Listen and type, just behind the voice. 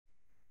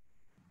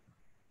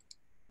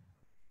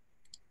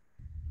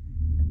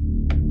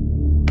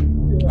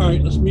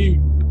right, let's mute.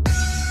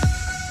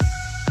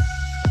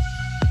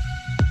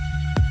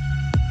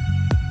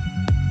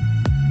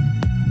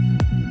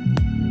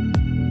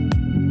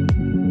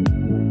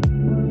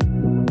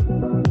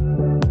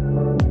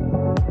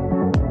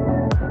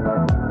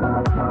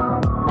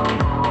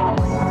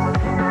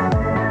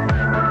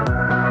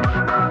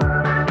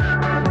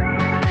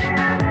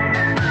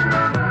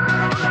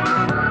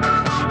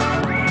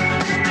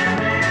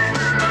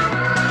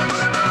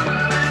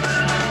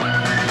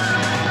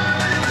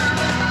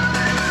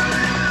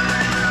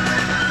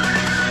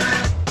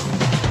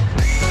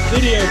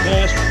 Video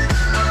Pastor.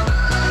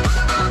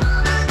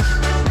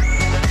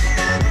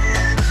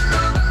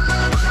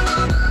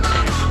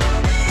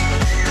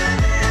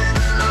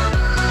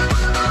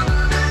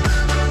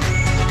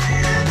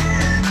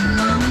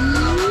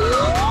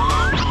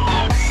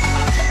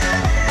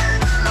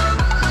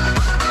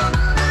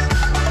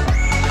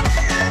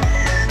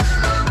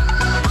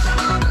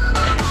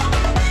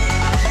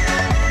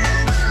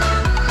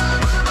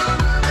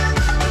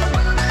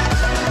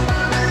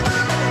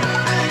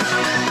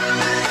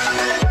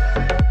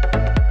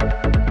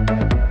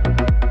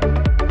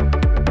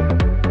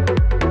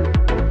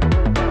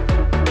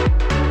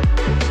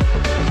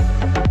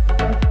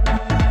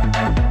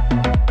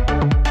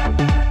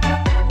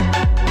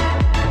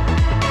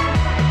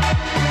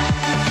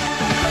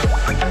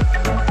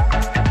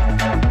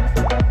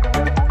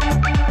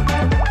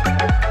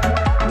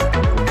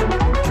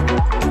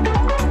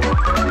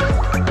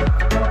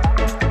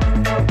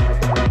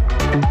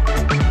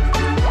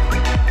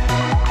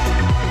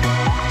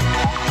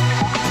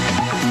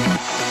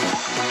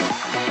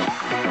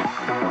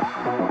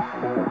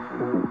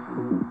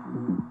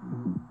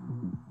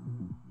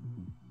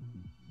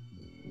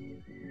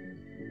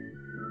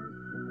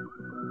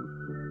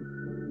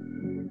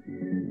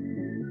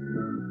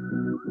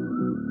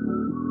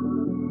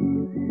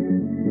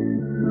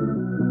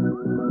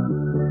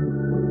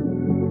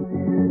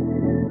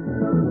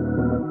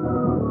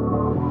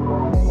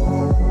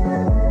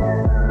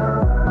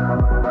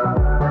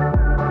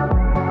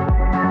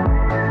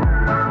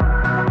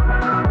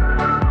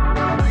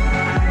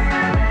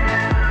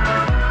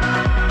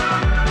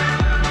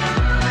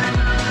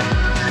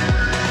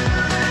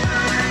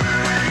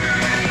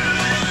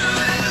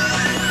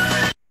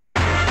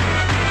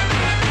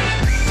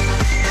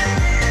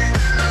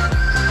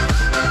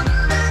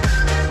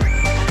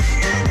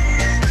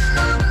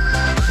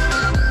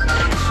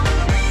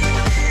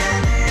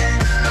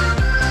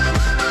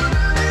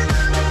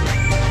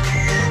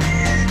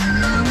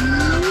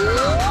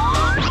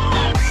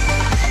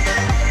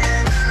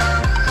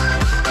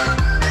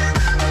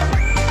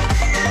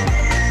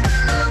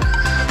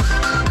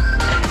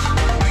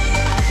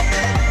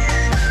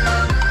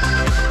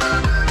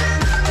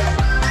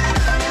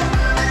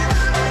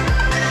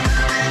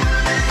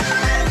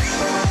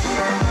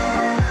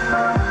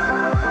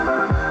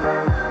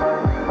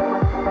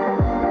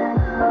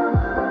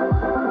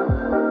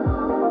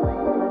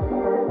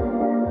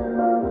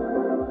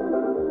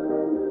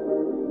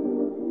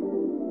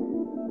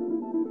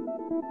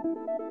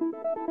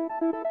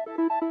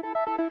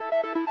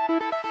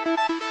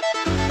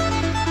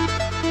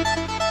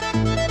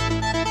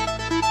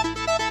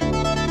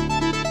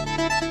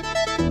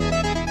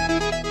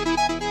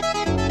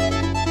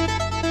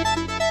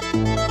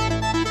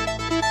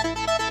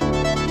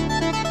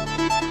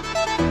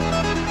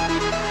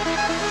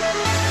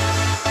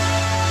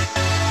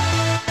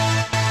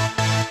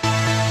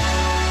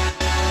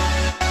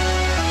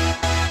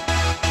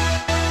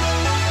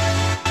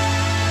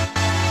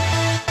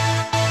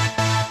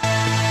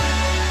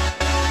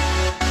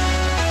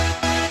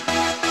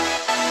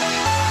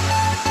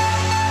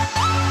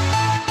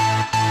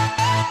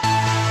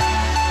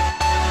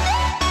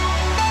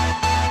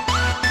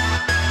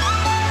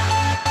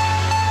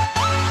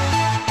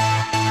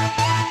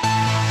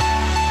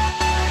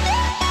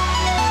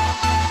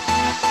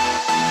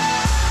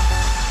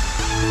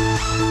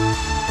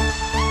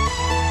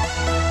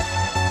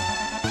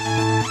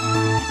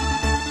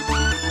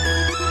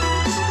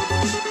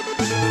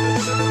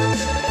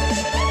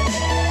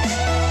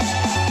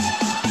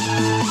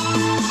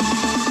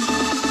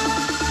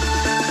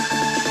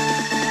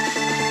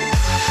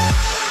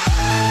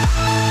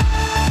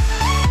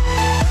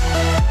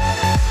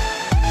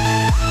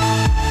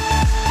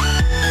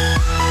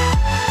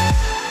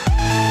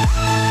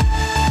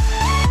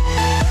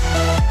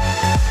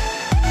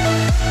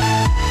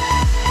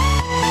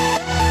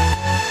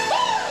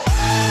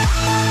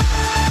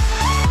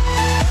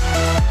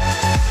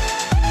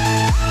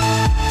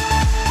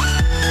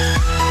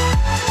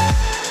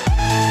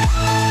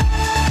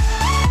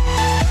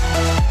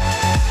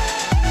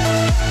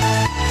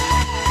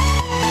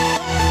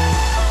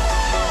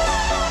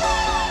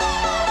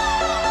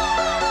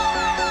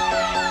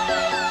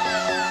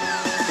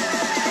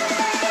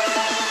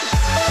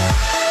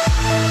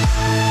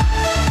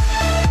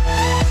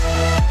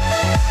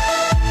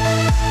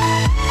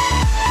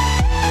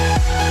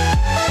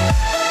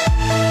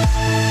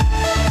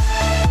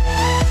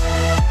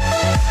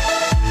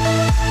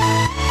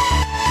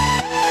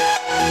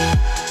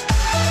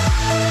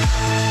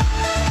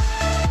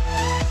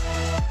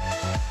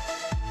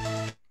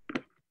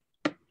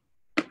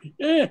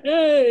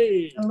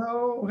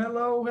 Hello,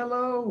 hello,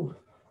 hello.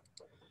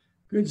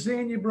 Good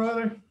seeing you,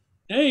 brother.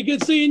 Hey,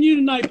 good seeing you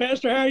tonight,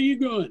 Pastor. How are you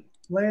doing?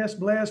 Blessed,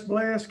 blessed,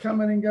 blessed,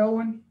 coming and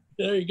going.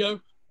 There you go.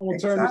 I'm going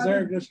to turn this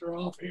air conditioner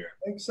off here.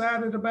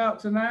 Excited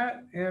about tonight.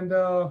 And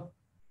I'm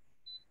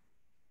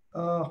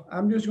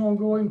just going to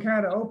go ahead and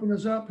kind of open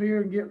us up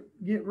here and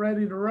get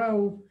ready to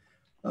roll.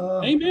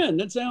 Amen.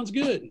 That sounds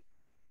good.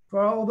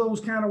 For all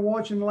those kind of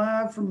watching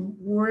live from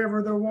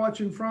wherever they're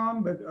watching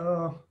from. But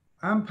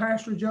I'm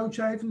Pastor Joe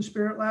Chafin,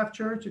 Spirit Life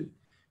Church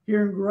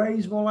here in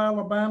Graysville,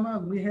 Alabama.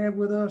 We have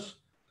with us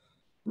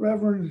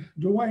Reverend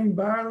Dwayne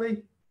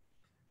Byerly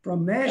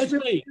from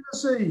Nashville,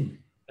 Tennessee.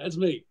 That's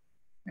me.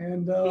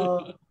 And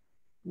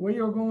we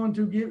are going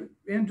to get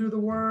into the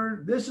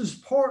word. This is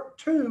part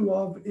 2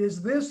 of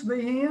Is This the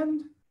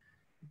End?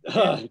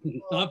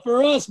 Not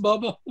for us,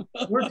 Bubba.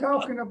 we're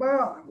talking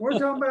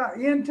about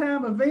end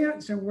time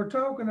events, and we're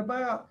talking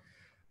about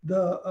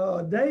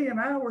the day and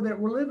hour that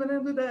we're living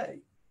in today.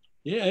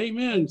 Yeah,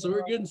 amen. So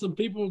we're getting some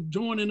people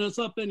joining us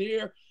up in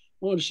here.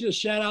 I want to just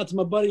shout out to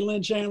my buddy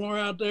Lynn Chandler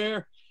out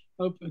there.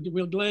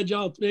 We're glad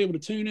y'all to be able to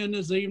tune in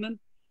this evening.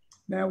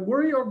 Now,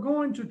 we are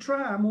going to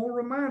try, I'm going to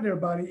remind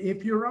everybody,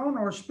 if you're on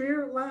our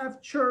Spirit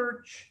Life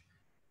Church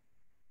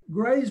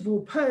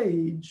Graysville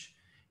page,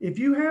 if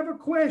you have a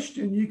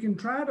question, you can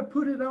try to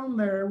put it on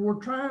there. We're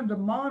trying to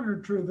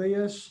monitor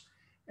this,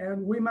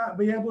 and we might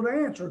be able to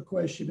answer a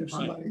question if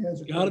somebody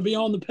has a question. Got to be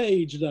on the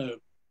page, though.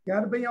 Got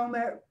to be on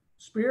that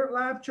Spirit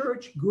Life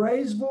Church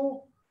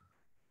Graysville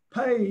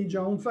page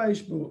on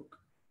Facebook.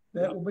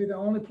 That will be the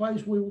only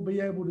place we will be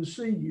able to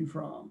see you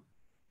from.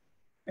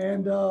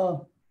 And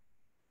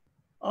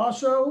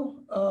also,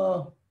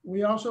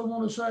 we also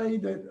want to say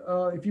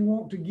that if you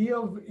want to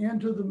give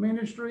into the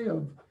ministry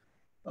of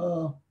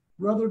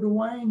Brother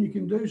Dwayne, you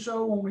can do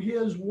so on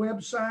his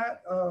website,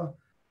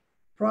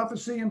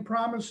 Prophecy and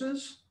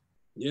Promises.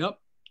 Yep.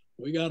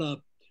 We got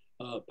a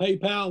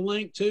PayPal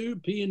link too,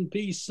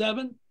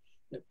 PNP7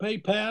 at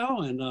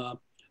PayPal, and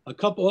a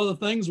couple other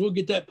things. We'll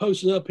get that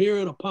posted up here.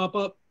 It'll pop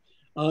up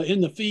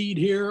in the feed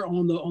here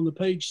on the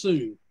page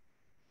soon.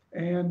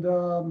 And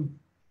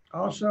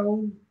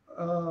also,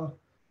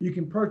 you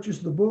can purchase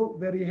the book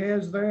that he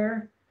has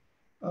there.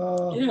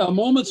 Yeah, A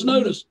Moment's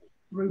Notice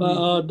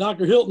by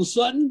Dr. Hilton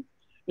Sutton.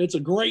 It's a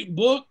great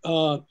book.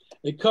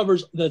 It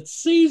covers the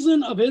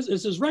season of it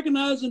says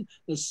recognizing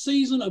the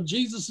season of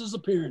Jesus's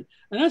appearing.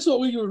 And that's what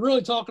we were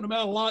really talking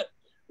about a lot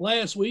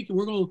last week. And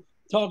we're going to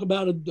talk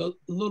about a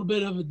little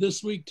bit of it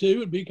this week too.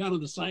 It'd be kind of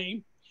the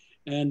same.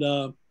 And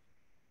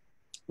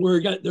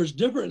there's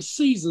different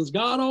seasons.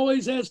 God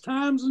always has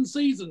times and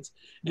seasons.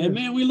 And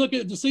man, we look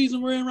at the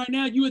season we're in right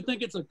now, you would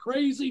think it's a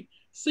crazy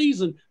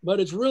season, but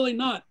it's really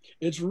not.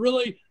 It's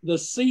really the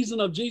season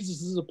of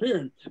Jesus'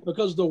 appearing,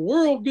 because the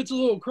world gets a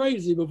little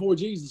crazy before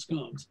Jesus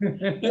comes.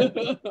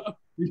 But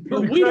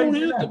we don't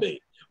have to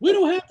be. We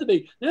don't have to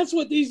be. That's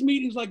what these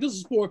meetings like this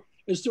is for,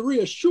 is to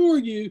reassure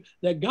you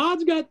that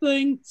God's got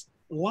things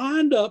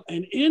lined up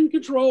and in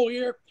control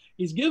here.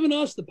 He's given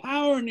us the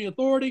power and the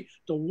authority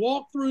to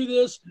walk through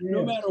this.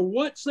 No matter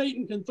what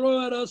Satan can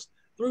throw at us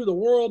through the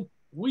world,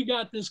 we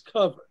got this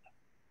covered.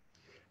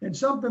 And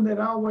something that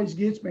always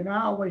gets me, and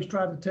I always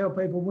try to tell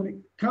people when it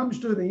comes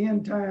to the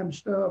end time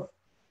stuff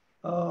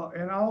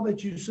and all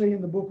that you see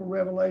in the book of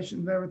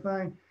Revelation and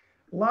everything,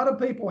 a lot of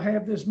people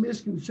have this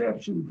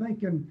misconception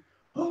thinking,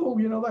 oh,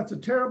 that's a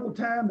terrible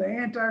time. The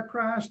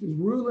Antichrist is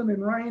ruling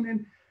and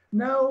reigning.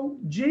 No,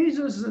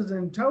 Jesus is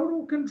in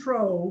total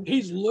control.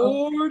 He's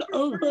Lord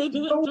over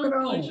the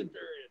tribulation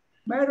period.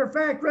 Matter of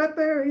fact, right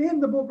there in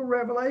the book of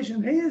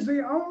Revelation, he is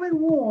the only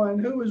one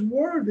who is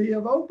worthy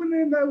of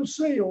opening those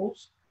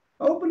seals,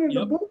 opening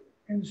the book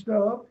and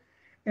stuff,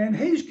 and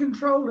he's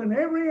controlling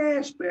every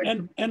aspect.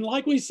 And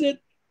like we said,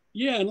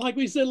 and like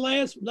we said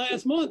last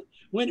month,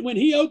 when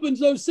he opens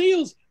those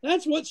seals,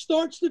 that's what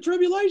starts the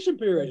tribulation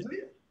period.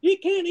 He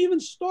can't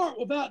even start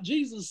without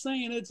Jesus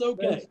saying it's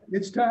okay.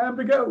 It's time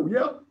to go.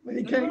 Yep,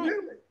 he can't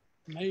do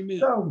it. Amen.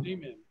 So,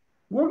 amen.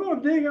 We're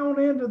going to dig on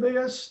into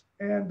this,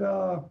 and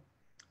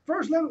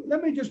first,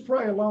 let me just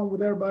pray along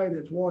with everybody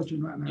that's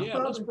watching right now. Yeah,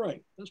 Father, let's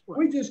pray. Let's pray.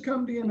 We just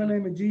come to you in the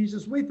name of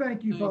Jesus. We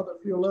thank you, Father,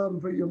 for your love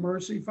and for your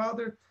mercy.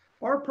 Father,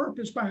 our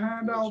purpose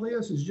behind all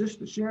this is just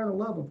to share the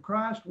love of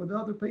Christ with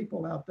other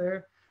people out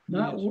there.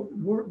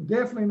 We're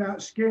definitely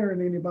not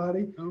scaring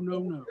anybody. No.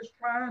 We're just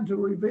trying to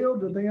reveal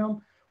to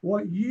them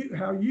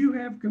how you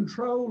have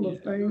control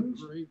of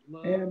things,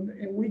 and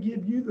we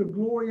give you the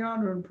glory,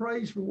 honor, and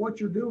praise for what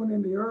you're doing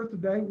in the earth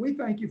today. We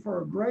thank you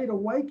for a great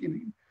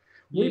awakening.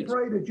 We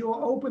pray that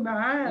you'll open the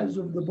eyes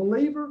of the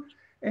believer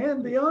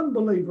and the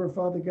unbeliever,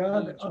 Father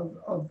God,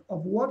 of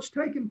what's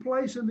taking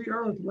place in the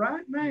earth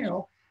right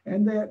now,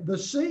 and that the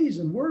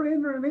season, we're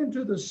entering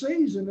into the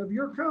season of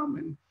your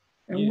coming,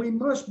 and we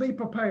must be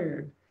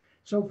prepared.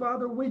 So,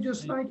 Father, we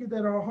just thank you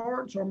that our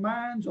hearts, our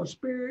minds, our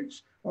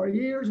spirits, our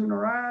ears, and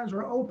our eyes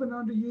are open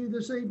unto you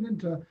this evening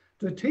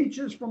to teach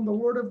us from the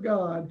Word of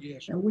God.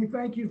 Yes. And we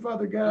thank you,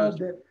 Father God,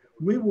 that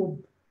we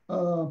will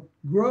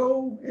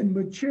grow and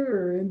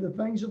mature in the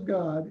things of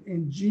God.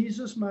 In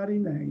Jesus' mighty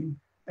name,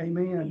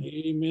 Amen.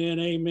 Amen.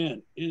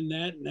 Amen. In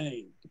that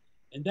name.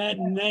 In that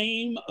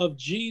name of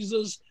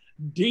Jesus,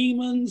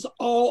 demons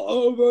all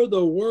over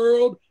the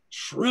world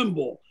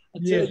tremble. I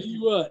tell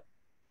you what,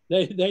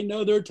 they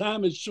know their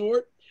time is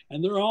short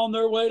and they're on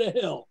their way to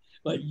hell.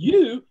 But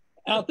you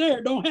out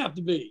there don't have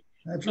to be.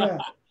 That's right.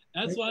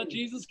 That's why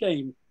Jesus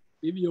came.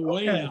 Give you a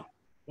way out,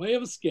 way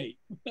of escape.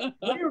 We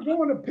are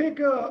going to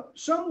pick up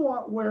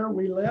somewhat where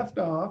we left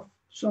off,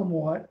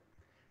 somewhat.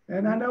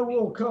 And I know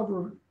we'll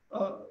cover,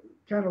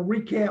 kind of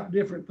recap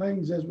different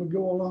things as we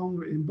go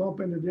along and bump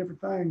into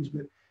different things.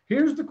 But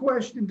here's the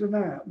question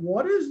tonight.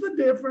 What is the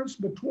difference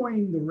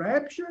between the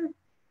rapture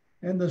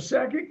and the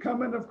second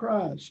coming of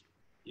Christ?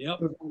 Yep.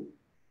 A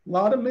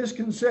lot of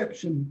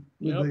misconception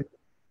with it.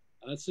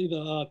 I see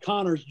the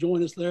Connors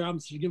join us there. I'm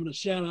giving a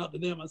shout out to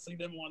them. I see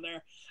them on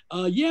there.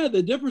 Yeah,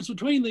 the difference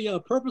between the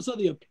purpose of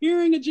the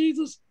appearing of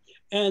Jesus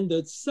and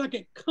the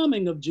second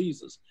coming of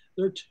Jesus.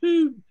 They're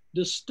two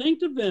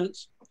distinct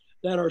events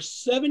that are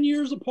 7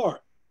 years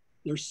apart.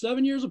 They're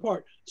 7 years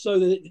apart. So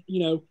that, you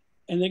know,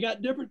 and they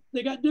got different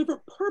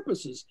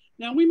purposes.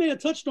 Now, we may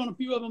have touched on a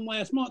few of them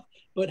last month,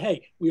 but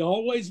hey, we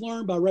always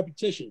learn by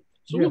repetition.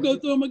 So we'll go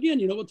through them again.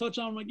 You know, we'll touch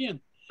on them again.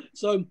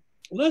 So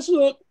let's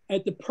look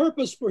at the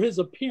purpose for his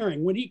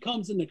appearing when he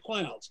comes in the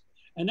clouds.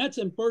 And that's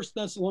in 1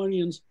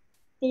 Thessalonians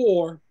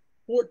 4,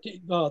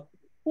 14,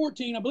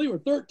 I believe, or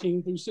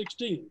 13 through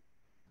 16.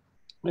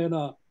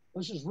 And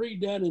let's just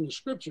read that in the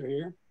scripture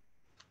here.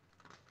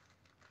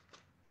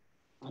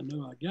 I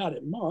know I got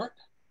it marked.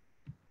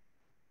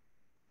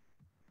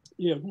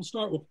 Yeah, we'll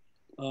start with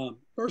 1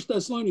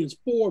 Thessalonians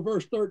 4,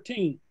 verse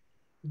 13.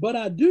 But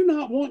I do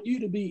not want you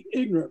to be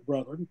ignorant,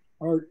 brethren,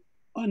 or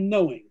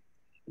unknowing.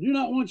 I do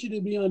not want you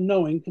to be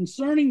unknowing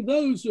concerning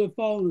those who have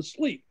fallen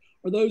asleep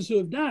or those who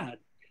have died,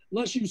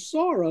 lest you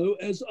sorrow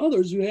as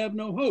others who have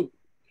no hope.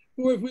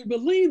 For if we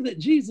believe that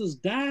Jesus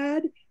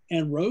died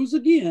and rose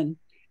again,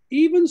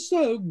 even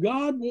so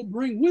God will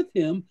bring with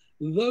him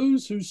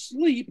those who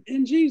sleep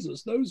in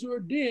Jesus, those who are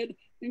dead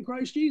in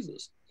Christ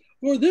Jesus.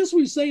 For this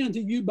we say unto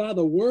you by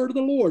the word of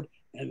the Lord,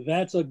 and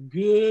that's a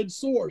good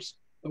source.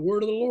 The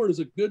word of the Lord is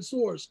a good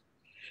source.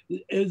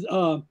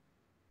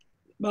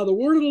 By the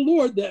word of the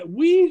Lord, that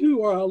we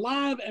who are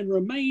alive and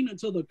remain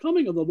until the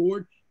coming of the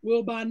Lord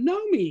will by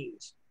no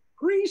means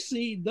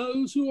precede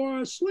those who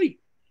are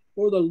asleep.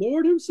 For the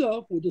Lord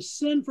himself will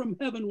descend from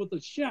heaven with a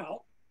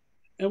shout,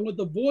 and with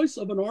the voice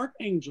of an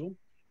archangel,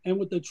 and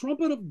with the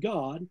trumpet of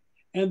God,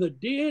 and the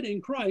dead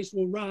in Christ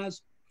will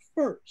rise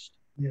first.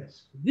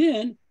 Yes.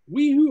 Then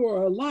we who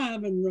are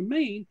alive and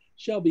remain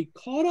shall be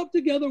caught up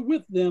together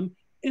with them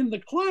in the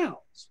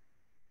clouds.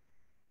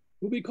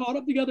 We'll be caught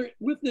up together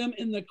with them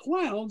in the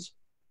clouds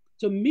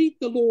to meet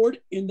the Lord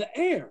in the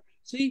air.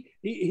 See,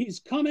 he's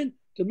coming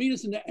to meet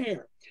us in the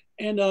air.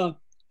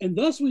 And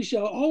thus we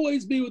shall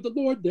always be with the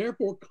Lord.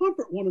 Therefore,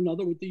 comfort one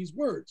another with these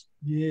words.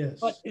 Yes.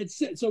 But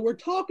so we're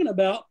talking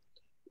about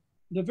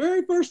the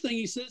very first thing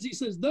he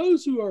says,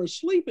 those who are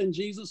asleep in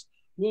Jesus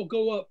will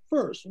go up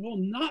first, will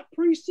not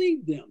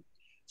precede them.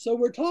 So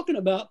we're talking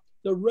about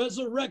the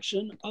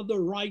resurrection of the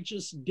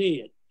righteous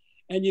dead.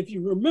 And if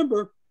you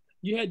remember,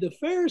 you had the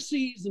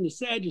Pharisees and the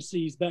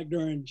Sadducees back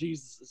during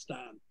Jesus'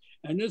 time.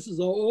 And this is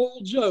an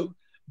old joke,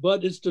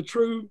 but it's the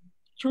truth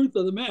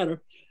of the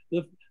matter.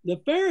 The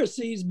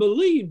Pharisees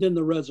believed in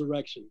the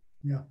resurrection,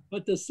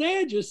 but the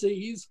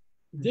Sadducees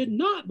did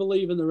not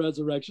believe in the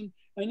resurrection,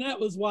 and that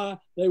was why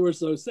they were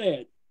so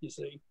sad, you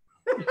see.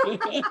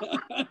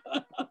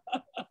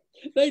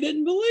 They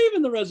didn't believe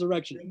in the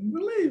resurrection. Didn't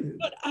believe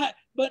it.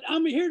 But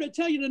I'm here to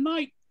tell you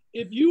tonight,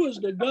 if you was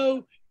to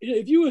go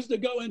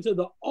into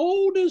the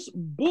oldest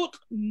book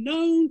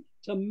known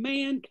to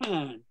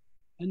mankind,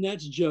 and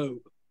that's Job.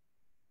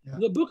 Yeah.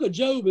 The book of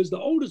Job is the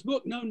oldest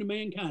book known to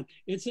mankind.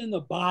 It's in the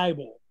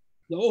Bible.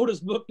 The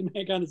oldest book to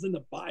mankind is in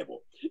the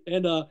Bible.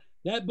 And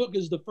that book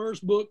is the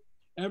first book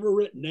ever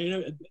written.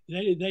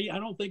 I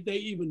don't think they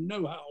even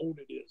know how old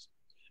it is.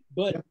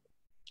 But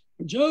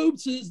Job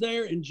says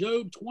there in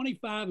Job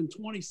 25 and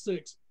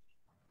 26,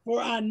 for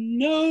I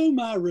know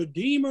my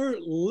Redeemer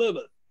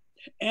liveth,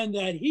 and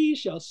that he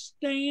shall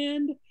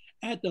stand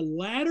at the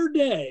latter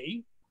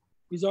day.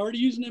 He's already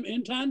using them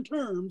end time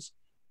terms,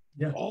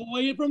 all the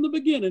way from the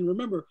beginning.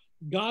 Remember,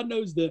 God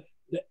knows the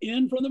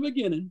end from the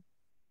beginning.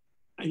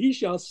 He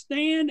shall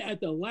stand at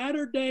the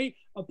latter day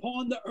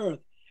upon the earth.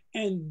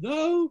 And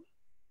though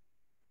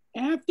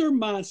after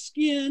my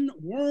skin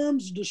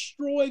worms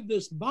destroy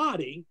this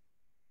body,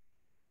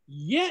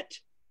 yet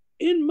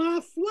in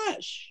my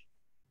flesh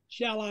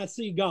shall I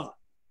see God.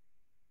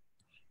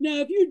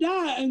 Now, if you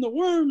die and the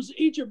worms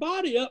eat your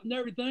body up and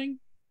everything,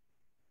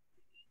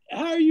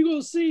 how are you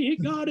going to see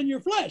God in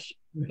your flesh?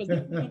 Because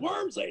the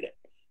worms ate it.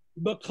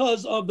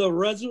 Because of the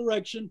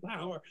resurrection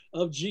power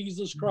of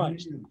Jesus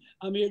Christ.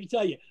 I'm here to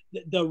tell you,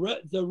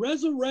 the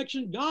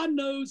resurrection, God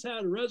knows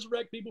how to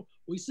resurrect people.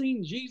 We've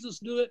seen Jesus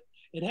do it.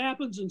 It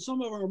happens in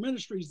some of our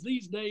ministries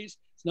these days.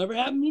 It's never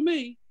happened with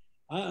me,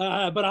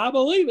 but I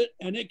believe it,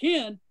 and it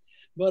can.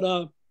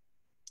 But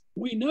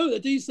we know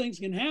that these things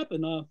can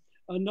happen.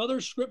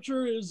 Another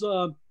scripture is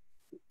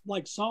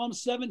like Psalm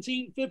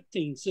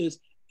 17:15 says,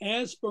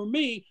 as for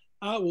me,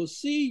 I will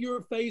see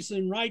your face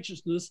in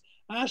righteousness.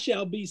 I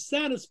shall be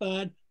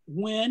satisfied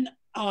when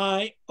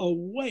I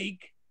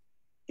awake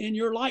in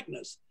your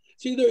likeness.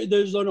 See,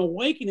 there's an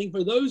awakening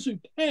for those who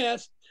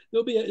pass.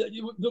 They'll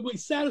be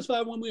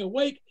satisfied when we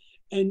awake.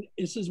 And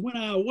it says, when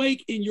I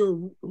awake in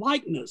your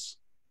likeness.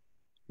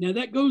 Now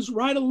that goes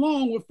right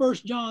along with 1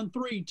 John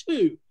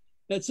 3:2.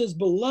 That says,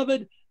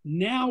 beloved,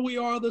 now we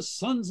are the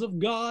sons of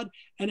God,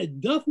 and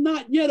it doth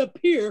not yet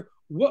appear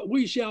what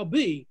we shall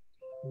be.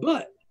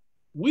 But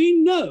we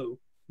know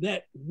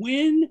that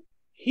when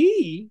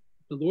he,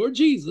 the Lord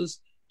Jesus,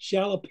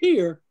 shall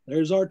appear,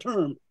 there's our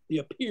term, the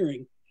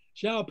appearing,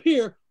 shall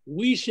appear,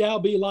 we shall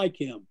be like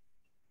him.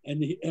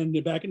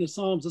 And back in the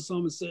Psalms, the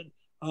psalmist said,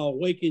 I'll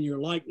awaken your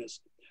likeness,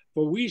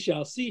 for we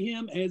shall see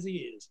him as he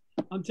is.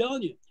 I'm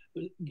telling you,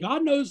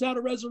 God knows how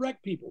to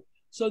resurrect people.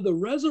 So the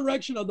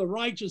resurrection of the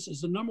righteous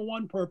is the number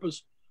one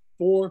purpose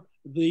for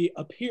the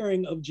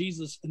appearing of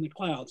Jesus in the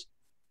clouds.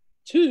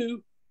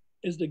 2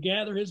 is to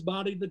gather his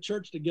body, the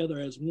church, together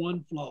as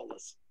one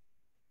flawless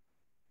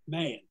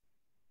man.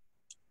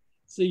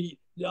 See,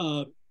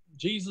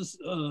 Jesus,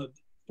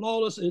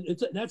 flawless,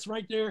 that's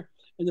right there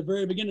in the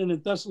very beginning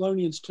in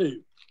Thessalonians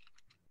 2.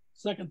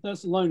 2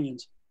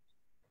 Thessalonians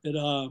at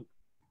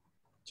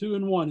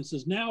 2:1. It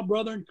says, now,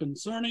 brethren,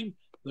 concerning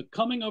the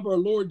coming of our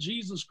Lord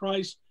Jesus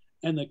Christ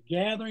and the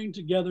gathering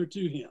together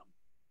to him.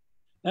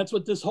 That's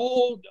what this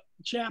whole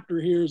chapter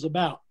here is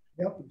about.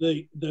 Yep.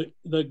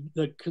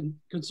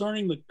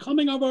 Concerning the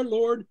coming of our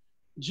Lord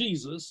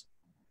Jesus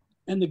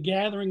and the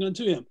gathering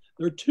unto him.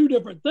 There are two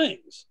different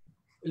things.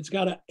 It's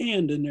got an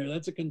and in there.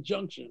 That's a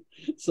conjunction.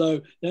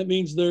 So that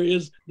means there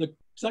is the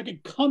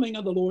second coming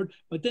of the Lord,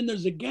 but then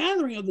there's a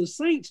gathering of the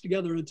saints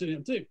together unto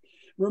him too.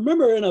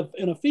 Remember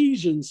in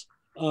Ephesians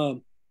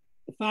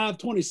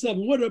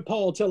 5:27, what did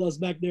Paul tell us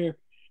back there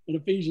in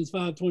Ephesians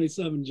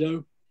 5:27,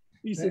 Joe?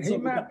 He said he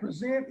might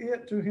present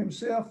it to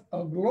himself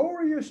a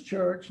glorious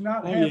church,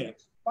 not having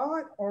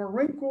spot or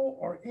wrinkle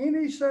or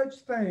any such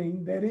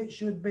thing, that it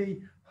should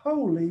be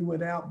holy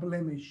without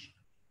blemish.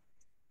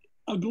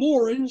 A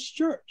glorious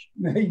church.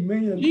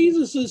 Amen.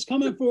 Jesus is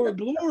coming for a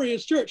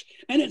glorious church.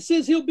 And it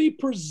says he'll be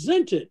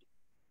presented.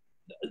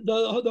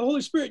 The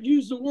Holy Spirit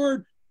used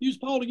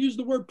Paul to use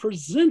the word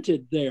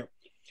presented there.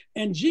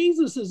 And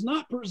Jesus is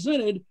not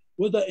presented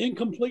with an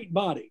incomplete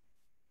body.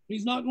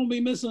 He's not going to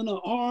be missing an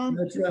arm,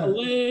 a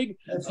leg,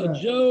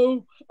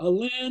 Joe, a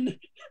Lynn,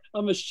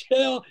 a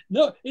Michelle.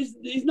 No,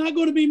 he's not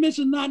going to be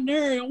missing not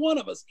nary one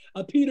of us,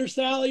 a Peter,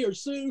 Sally, or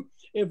Sue.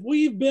 If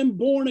we've been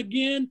born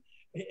again,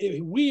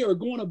 we are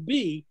going to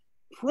be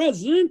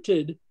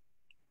presented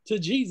to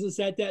Jesus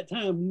at that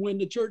time when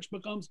the church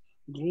becomes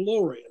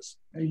glorious.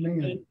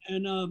 Amen.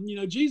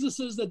 And Jesus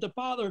says that the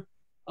Father,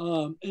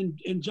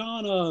 in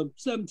John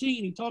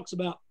 17, he talks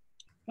about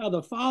how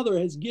the Father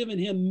has given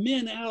him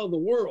men out of the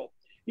world.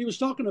 He was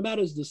talking about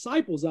his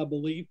disciples, I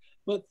believe,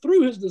 but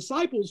through his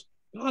disciples,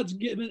 God's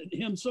given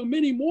him so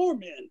many more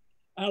men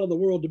out of the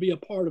world to be a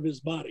part of his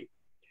body.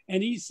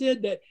 And he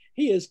said that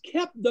he has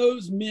kept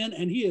those men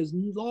and he has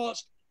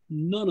lost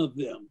none of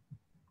them.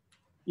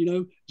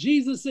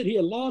 Jesus said he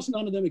had lost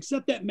none of them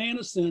except that man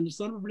of sin, the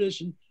son of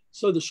perdition,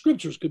 so the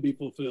scriptures could be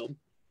fulfilled,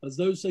 as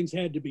those things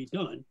had to be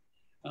done.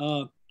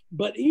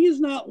 But he has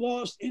not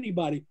lost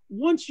anybody.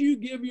 Once you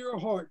give your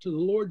heart to the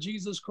Lord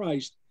Jesus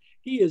Christ,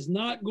 he is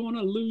not going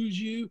to lose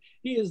you.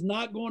 He is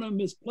not going to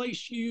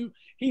misplace you.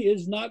 He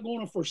is not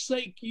going to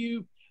forsake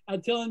you.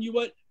 I'm telling you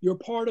what, you're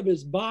part of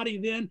his body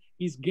then.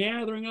 He's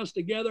gathering us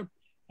together.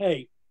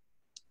 Hey,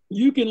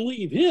 you can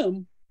leave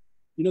him.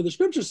 The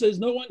scripture says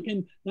no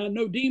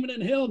demon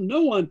in hell,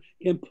 no one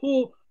can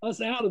pull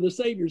us out of the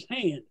Savior's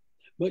hand.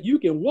 But you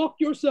can walk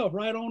yourself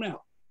right on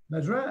out.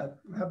 That's right.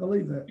 I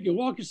believe that. You can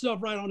walk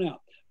yourself right on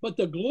out. But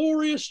the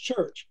glorious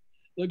church,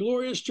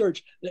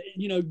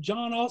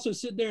 John also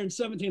said there in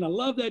 17, I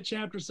love that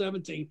chapter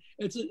 17.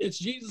 It's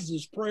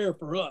Jesus's prayer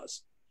for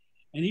us.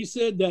 And he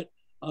said that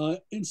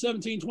in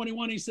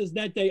 17:21, he says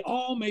that they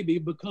all may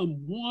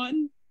become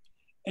one,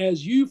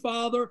 as you,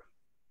 Father,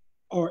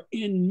 are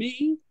in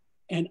me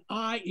and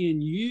I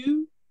in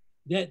you,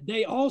 that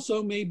they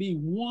also may be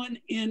one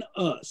in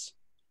us,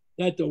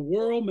 that the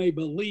world may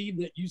believe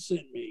that you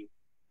sent me.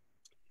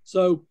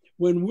 So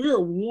when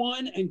we're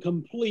one and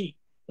complete,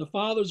 the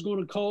Father's going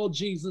to call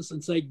Jesus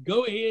and say,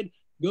 go ahead,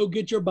 go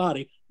get your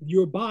body.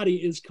 Your body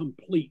is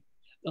complete.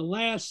 The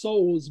last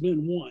soul has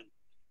been won.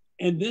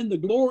 And then the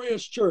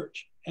glorious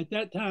church at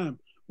that time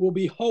will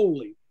be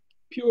holy,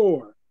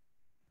 pure,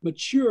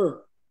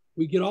 mature.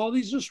 We get all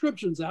these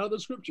descriptions out of the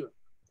scripture.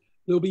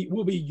 We'll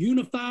be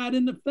unified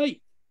in the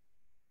faith.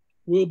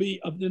 We'll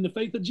be in the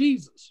faith of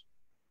Jesus.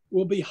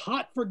 We'll be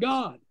hot for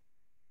God.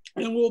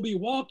 And we'll be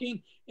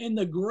walking in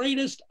the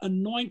greatest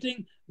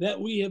anointing that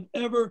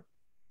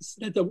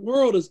that the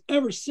world has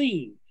ever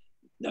seen.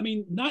 I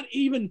mean, not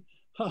even,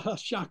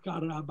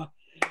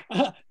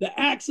 The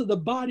acts of the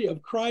body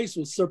of Christ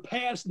will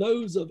surpass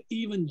those of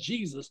even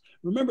Jesus.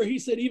 Remember, he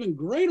said, even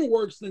greater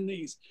works than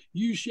these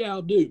you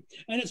shall do.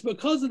 And it's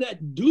because of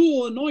that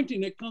dual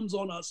anointing that comes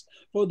on us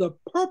for the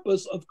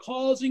purpose of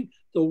causing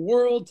the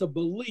world to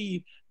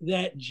believe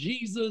that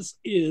Jesus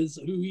is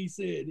who he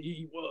said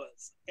he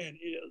was and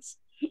is.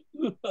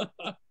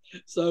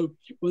 So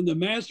when the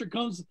master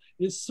comes,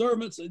 his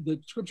servants,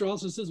 the scripture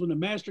also says, when the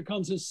master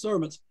comes, his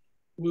servants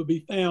will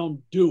be found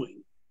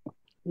doing,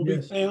 will be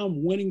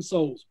found winning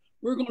souls.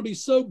 We're going to be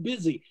so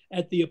busy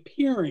at this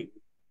appearing.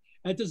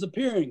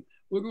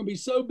 We're going to be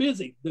so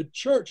busy. The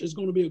church is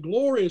going to be a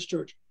glorious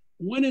church,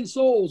 winning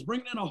souls,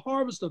 bringing in a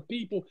harvest of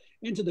people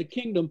into the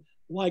kingdom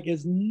like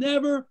has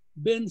never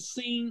been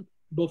seen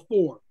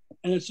before.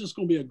 And it's just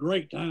going to be a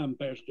great time,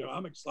 Pastor Joe.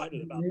 I'm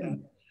excited about that.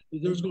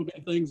 There's going to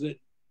be things that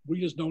we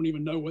just don't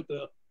even know what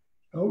to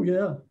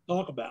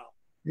talk about.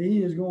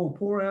 He is going to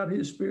pour out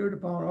his spirit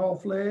upon all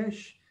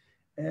flesh.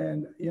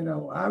 And, you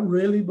know, I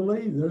really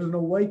believe there's an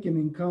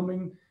awakening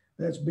coming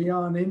that's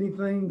beyond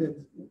anything that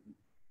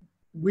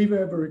we've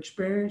ever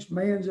experienced,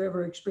 man's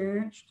ever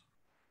experienced.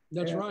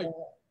 That's right.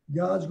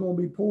 God's going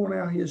to be pouring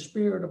out his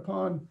spirit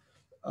upon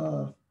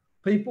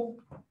people.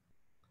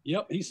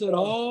 Yep. He said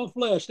all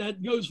flesh.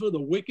 That goes for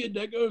the wicked.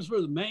 That goes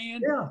for the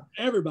man. Yeah.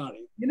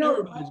 Everybody. You know,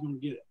 everybody's going to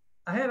get it.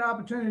 I had an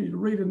opportunity to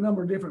read a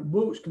number of different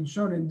books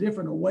concerning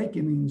different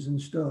awakenings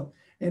and stuff.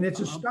 And it's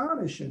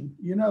astonishing,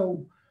 you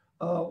know,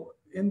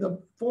 in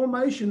the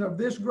formation of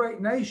this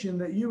great nation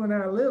that you and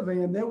I live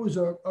in, there was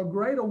a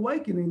great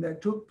awakening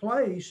that took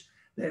place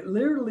that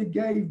literally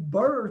gave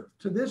birth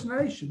to this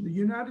nation, the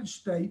United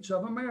States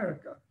of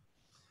America.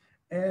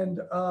 And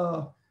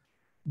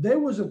there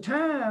was a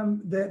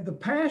time that the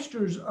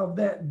pastors of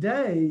that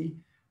day,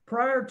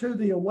 prior to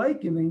the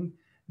awakening,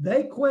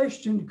 they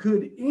questioned,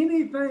 could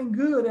anything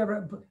good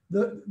ever,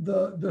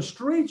 the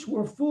streets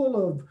were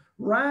full of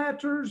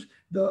rioters,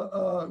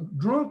 the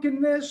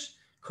drunkenness,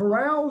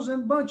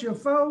 carousing bunch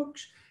of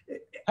folks.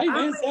 Hey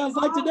man, sounds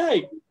like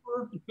today.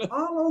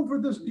 All over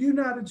the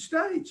United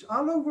States,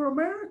 all over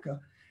America.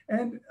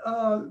 And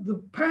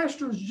the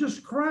pastors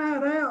just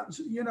cried out,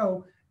 you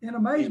know, in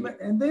amazement.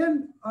 And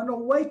then an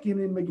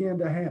awakening began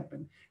to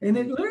happen. And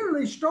it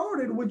literally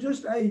started with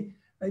just a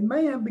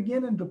man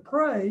beginning to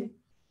pray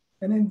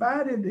and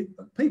invited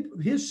people,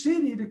 his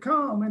city, to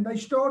come, and they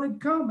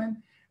started coming,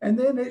 and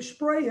then it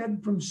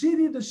spread from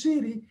city to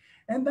city,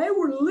 and they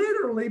were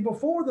literally,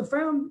 before the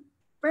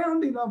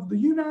founding of the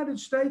United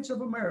States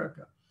of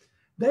America,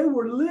 they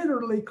were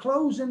literally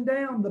closing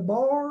down the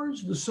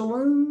bars, the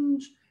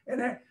saloons, and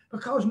that,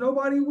 because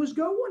nobody was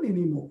going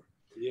anymore.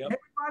 Yep.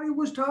 Everybody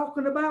was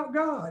talking about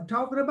God,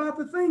 talking about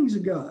the things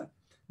of God.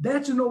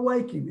 That's an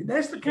awakening.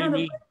 That's the kind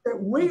of thing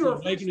that we are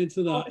awakening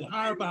to the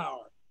higher power.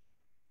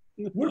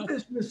 We're going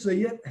to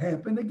see it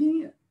happen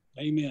again.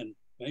 Amen.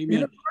 Amen.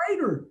 In a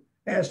greater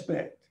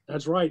aspect.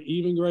 That's right.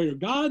 Even greater.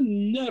 God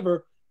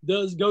never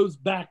goes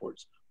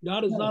backwards.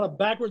 God is not a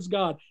backwards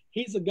God.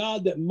 He's a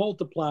God that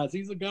multiplies.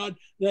 He's a God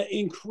that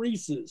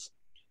increases.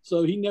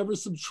 So he never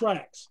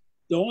subtracts.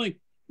 That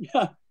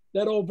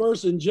old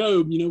verse in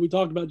Job, you know, we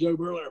talked about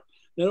Job earlier.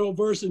 That old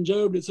verse in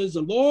Job that says,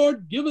 the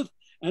Lord giveth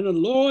and the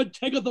Lord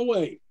taketh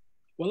away.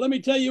 Well, let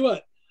me tell you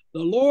what. The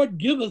Lord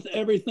giveth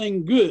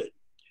everything good.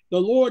 The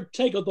Lord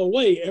taketh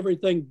away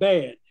everything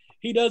bad.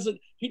 He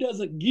doesn't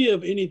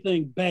give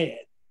anything bad.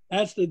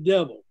 That's the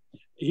devil.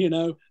 You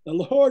know, the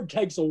Lord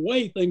takes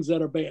away things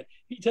that are bad.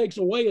 He takes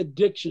away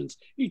addictions.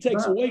 He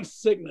takes away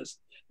sickness.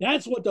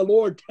 That's what the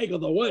Lord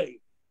taketh away.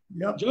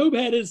 Yep. Job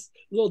had his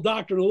little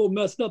doctrine a little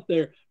messed up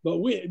there, but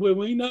when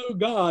we know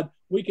God,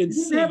 we can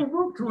see. He didn't have a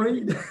book to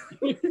read.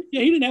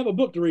 Yeah, he didn't have a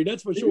book to read.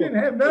 That's for sure. He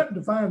didn't have nothing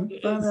to find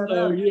that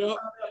out. Yeah,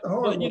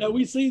 but you know,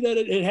 we see that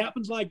it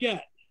happens like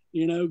that.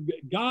 You know,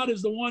 God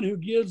is the one who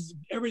gives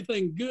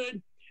everything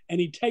good, and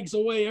he takes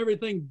away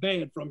everything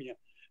bad from you.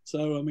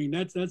 So, I mean,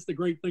 that's the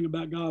great thing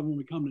about God when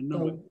we come to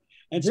know it.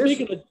 And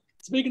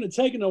speaking of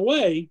taking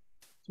away,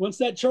 once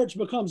that church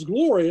becomes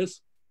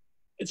glorious,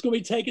 it's going to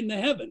be taken to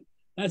heaven.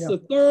 That's the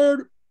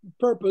third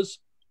purpose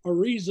or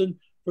reason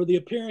for the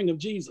appearing of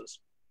Jesus.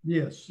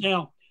 Yes.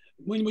 Now,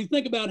 when we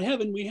think about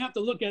heaven, we have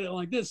to look at it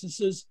like this. It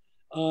says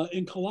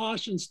in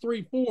Colossians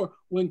 3:4,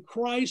 when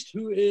Christ,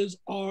 who is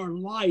our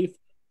life,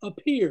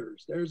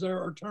 appears. There's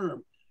our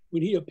term.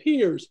 When he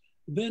appears,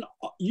 then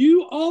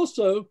you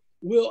also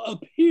will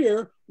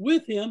appear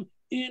with him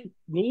in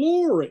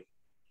glory.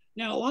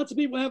 Now, lots of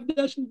people have a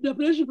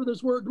definition for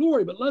this word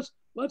glory, but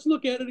let's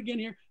look at it again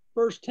here.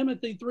 1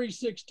 Timothy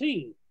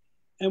 3:16.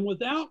 And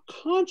without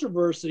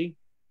controversy,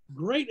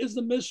 great is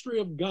the mystery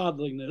of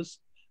godliness.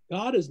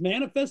 God is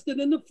manifested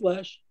in the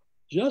flesh,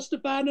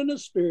 justified in the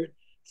spirit,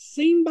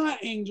 seen by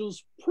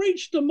angels,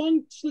 preached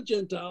amongst the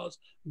Gentiles,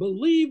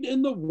 believed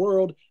in the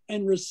world,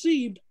 and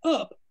received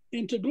up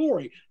into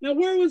glory. Now,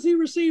 where was he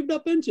received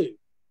up into?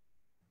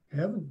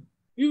 Heaven.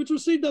 He was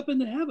received up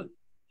into heaven.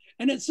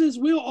 And it says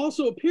we'll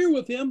also appear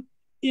with him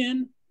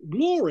in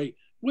glory.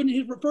 When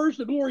he refers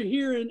to glory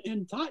here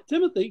in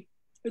Timothy,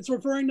 it's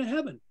referring to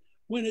heaven.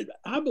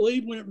 I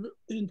believe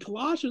in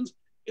Colossians,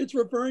 it's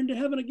referring to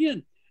heaven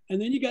again.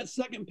 And then you got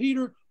 2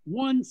 Peter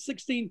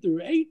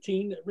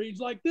 1:16-18 that reads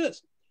like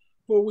this.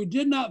 For we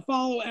did not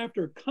follow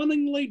after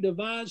cunningly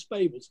devised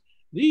fables.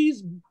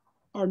 These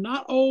are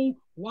not old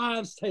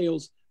wives'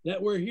 tales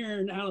that we're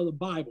hearing out of the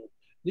Bible.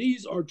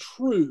 These are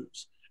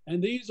truths,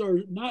 and these are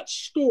not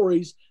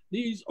stories.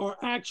 These are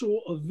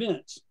actual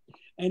events.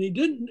 And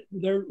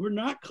we're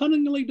not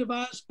cunningly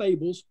devised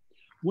fables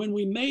when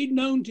we made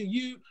known to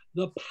you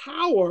the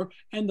power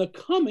and the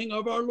coming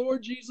of our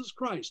Lord Jesus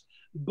Christ.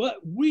 But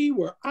we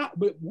were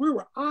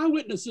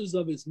eyewitnesses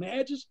of his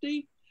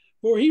majesty,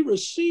 for he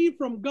received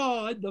from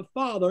God the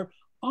Father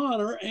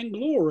honor and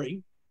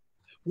glory,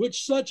 when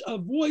such a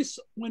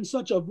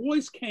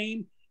voice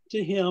came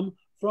to him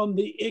from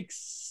the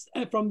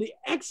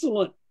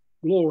excellent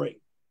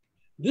glory.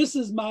 This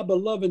is my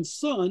beloved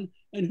Son,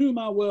 in whom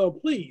I well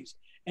please.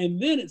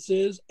 And then it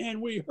says,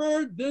 and we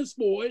heard this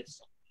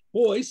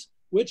voice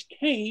which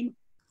came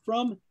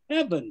from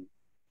heaven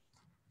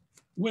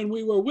when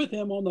we were with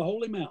him on the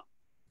holy mount.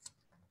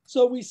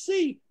 So we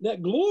see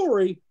that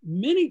glory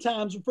many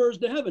times refers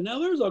to heaven. Now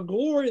there's a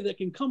glory that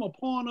can come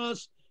upon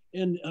us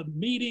in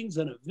meetings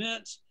and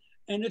events,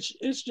 and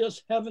it's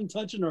just heaven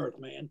touching earth,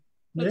 man.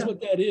 That's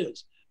what that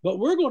is. But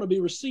we're going to be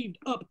received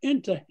up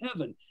into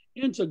heaven,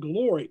 into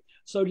glory.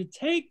 So to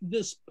take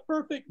this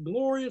perfect,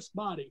 glorious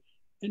body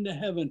into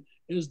heaven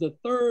is the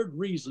third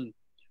reason,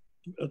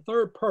 a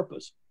third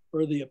purpose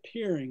for the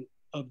appearing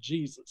of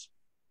Jesus.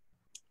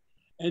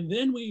 And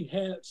then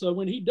so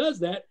when he does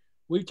that,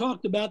 we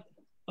talked about,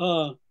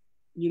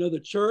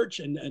 the church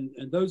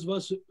and those of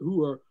us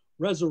who are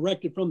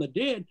resurrected from the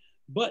dead,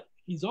 but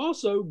he's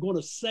also going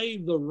to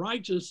save the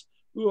righteous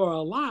who are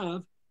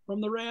alive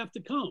from the wrath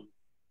to come.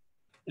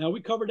 Now, we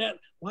covered that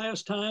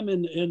last time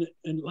and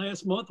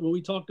last month when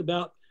we talked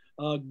about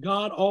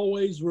God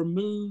always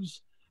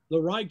removes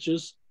the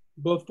righteous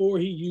before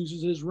he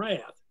uses his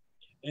wrath.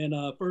 And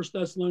 1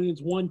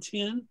 Thessalonians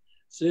 1:10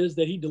 says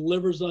that he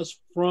delivers us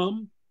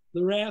from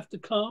the wrath to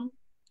come.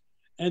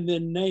 And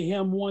then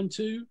Nahum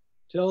 1:2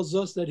 tells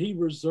us that he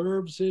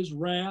reserves his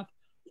wrath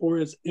for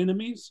his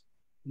enemies,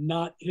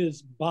 not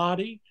his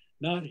body,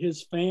 not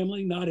his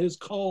family, not his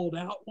called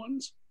out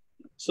ones.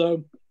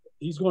 So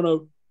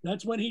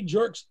that's when he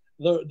jerks,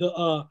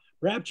 the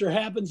rapture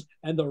happens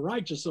and the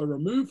righteous are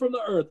removed from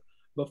the earth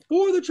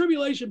before the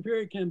tribulation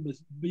period can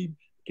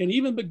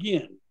even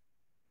begin.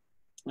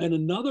 And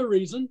another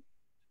reason,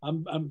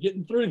 I'm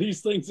getting through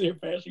these things here,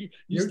 Pastor.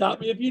 You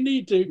stop me if you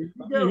need to.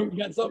 You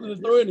got something to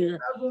throw in here.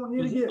 I want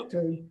you to get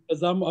to.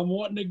 Because I'm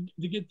wanting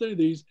to get through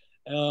these.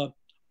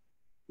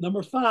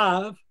 Number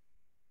 5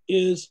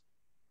 is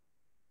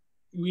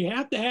we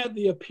have to have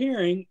the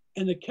appearing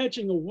and the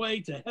catching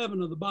away to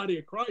heaven of the body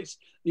of Christ,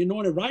 the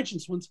anointed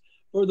righteous ones,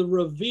 for the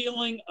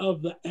revealing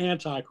of the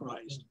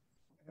Antichrist.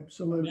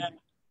 Absolutely.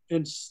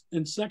 In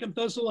 2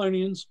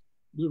 Thessalonians,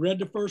 we read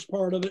the first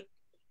part of it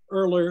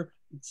earlier,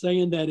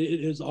 saying that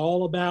it is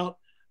all about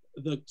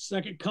the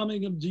second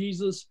coming of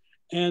Jesus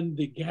and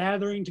the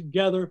gathering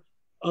together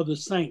of the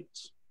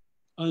saints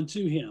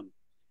unto him.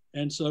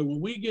 And so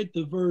when we get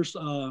to verse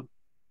 3,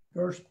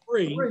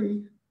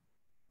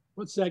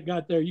 what's that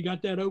got there? You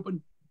got that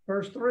open?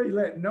 Verse 3,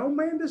 let no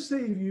man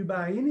deceive you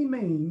by any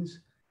means,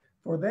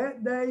 for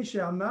that day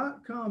shall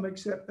not come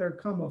except there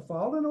come a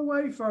falling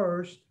away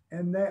first,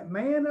 and that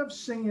man of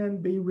sin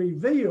be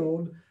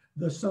revealed,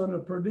 the son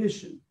of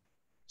perdition.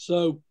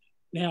 So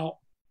now,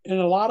 in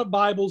a lot of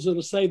Bibles,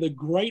 it'll say the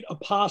great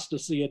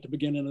apostasy at the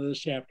beginning of this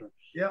chapter.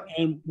 Yeah.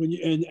 And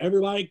and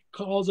everybody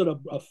calls it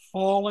a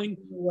falling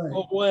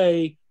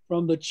away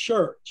from the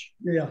church,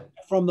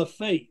 from the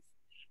faith.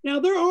 Now,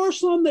 there are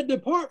some that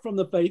depart from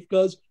the faith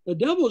because the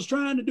devil is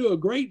trying to do a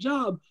great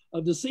job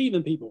of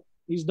deceiving people.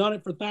 He's done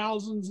it for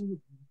thousands and,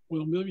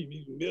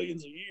 maybe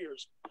millions of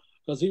years,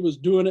 because he was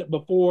doing it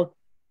before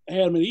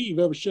Adam and Eve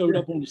ever showed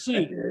up on the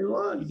scene.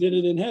 He did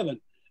it in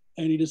heaven,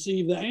 and he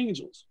deceived the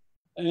angels.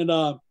 And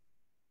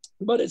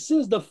but it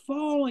says the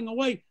falling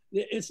away.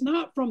 It's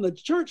not from the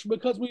church,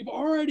 because we've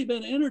already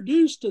been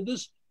introduced to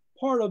this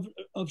part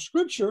of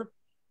Scripture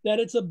that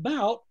it's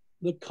about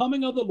the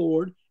coming of the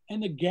Lord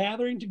and the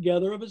gathering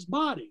together of his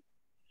body.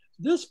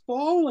 This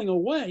falling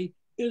away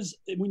is,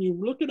 when you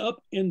look it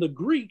up in the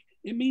Greek,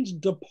 it means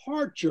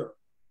departure.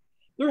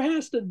 There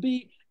has to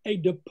be a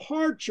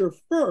departure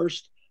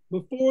first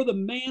before the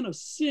man of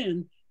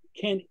sin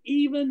can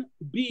even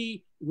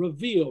be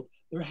revealed.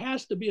 There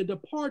has to be a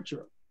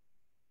departure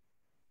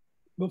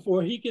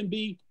before he can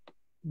be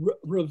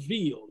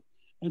revealed.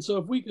 And so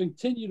if we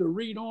continue to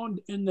read on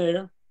in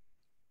there,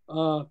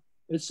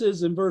 it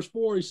says in verse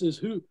 4, he says,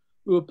 who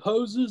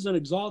opposes and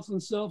exalts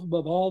himself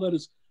above all that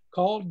is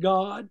called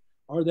God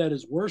or that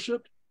is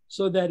worshipped,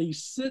 so that he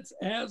sits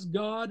as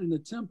God in the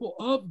temple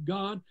of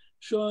God,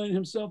 showing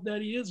himself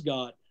that he is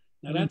God.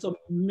 Now that's a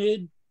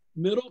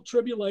middle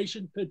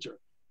tribulation picture.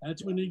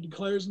 That's when he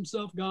declares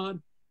himself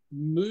God,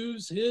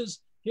 moves his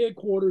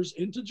headquarters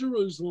into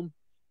Jerusalem.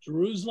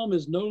 Jerusalem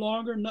is no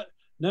longer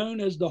known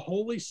as the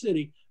holy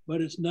city, but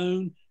it's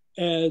known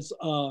as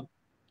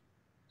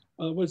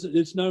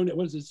It's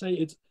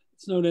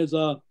known as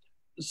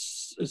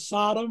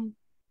Sodom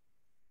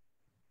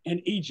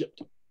and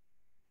Egypt.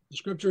 The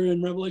scripture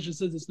in Revelation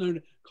says it's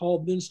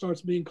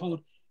starts being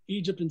called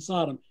Egypt and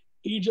Sodom.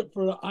 Egypt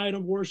for the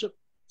idol worship,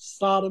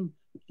 Sodom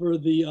for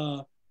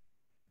the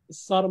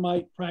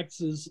sodomite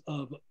practices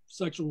of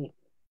sexual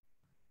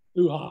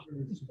hoo-ha.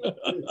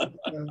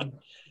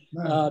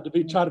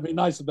 Try to be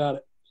nice about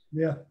it.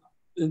 Yeah.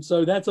 And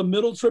so that's a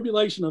middle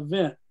tribulation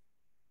event.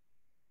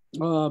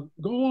 Go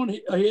on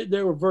ahead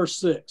there with verse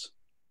 6.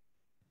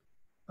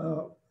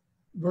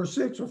 Verse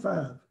 6 or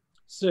 5?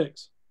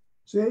 6.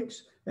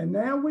 6. And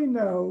now we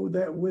know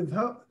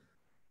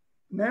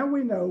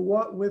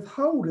what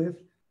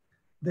withholdeth,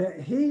 that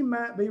he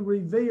might be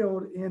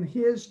revealed in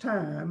his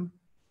time.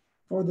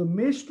 For the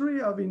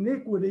mystery of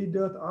iniquity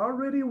doth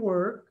already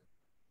work.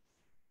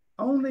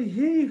 Only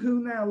he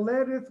who now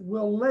letteth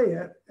will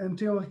let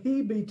until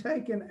he be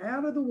taken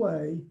out of the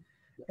way,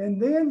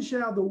 and then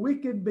shall the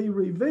wicked be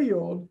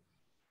revealed,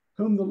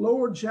 whom the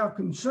Lord shall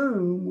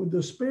consume with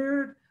the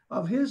spirit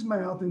of his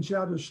mouth, and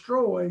shall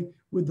destroy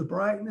with the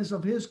brightness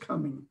of his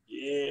coming.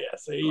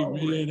 Yes,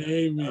 amen,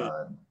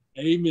 amen,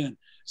 amen.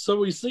 So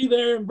we see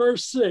there in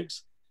verse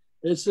 6,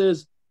 it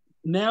says,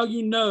 now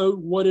you know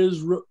what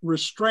is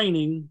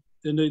restraining,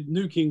 in the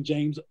New King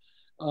James,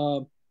 I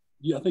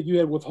think you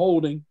had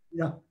withholding.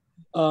 Yeah.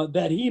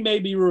 That he may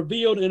be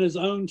revealed in his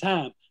own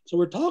time. So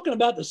we're talking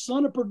about the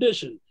son of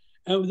perdition.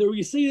 And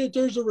we see that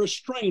there's a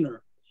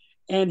restrainer.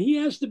 And he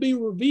has to be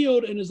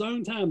revealed in his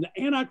own time. The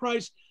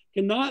Antichrist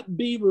cannot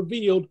be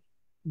revealed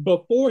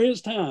before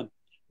his time.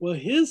 Well,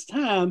 his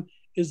time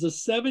is a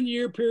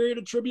 7-year period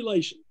of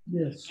tribulation.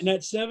 Yes. And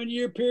that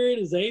 7-year period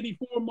is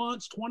 84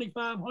 months,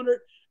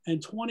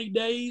 2,520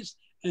 days.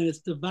 And it's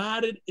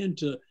divided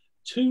into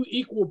 2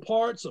 equal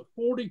parts of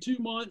 42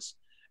 months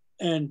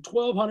and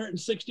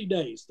 1,260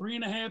 days,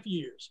 3.5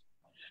 years.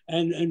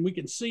 And we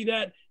can see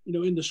that,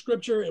 in the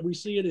scripture, and we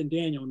see it in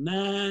Daniel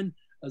 9,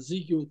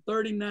 Ezekiel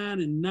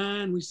 39 and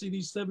 9. We see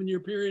these 7-year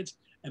periods,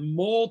 and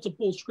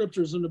multiple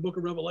scriptures in the book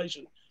of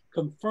Revelation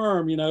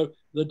confirm,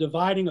 the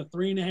dividing of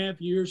 3.5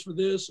 years for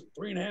this and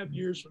 3.5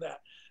 years for that.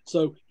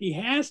 So he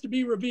has to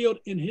be revealed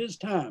in his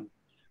time.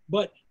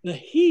 But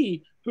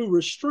he who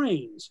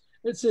restrains,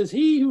 it says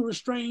he who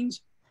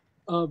restrains,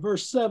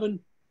 verse 7,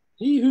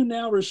 he who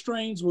now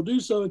restrains will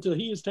do so until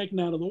he is taken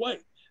out of the way.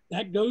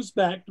 That goes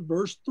back to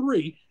verse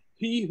 3,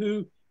 he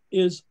who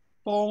is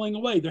falling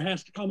away. There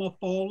has to come a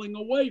falling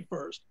away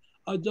first,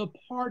 a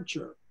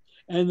departure.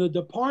 And the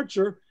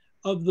departure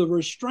of the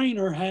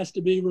restrainer has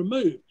to be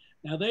removed.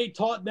 Now, they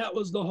taught that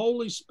was the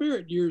Holy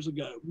Spirit years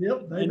ago.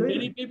 Yep, they did.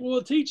 Many people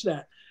will teach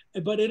that.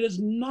 But it is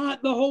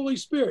not the Holy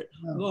Spirit.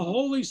 No. The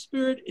Holy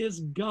Spirit is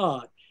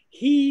God.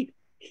 He,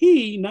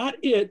 not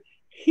it,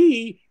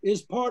 he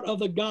is part of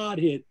the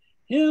Godhead.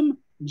 Him,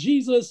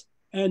 Jesus,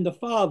 and the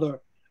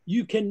Father.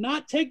 You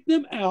cannot take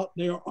them out.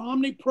 They are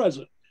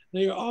omnipresent.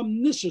 They are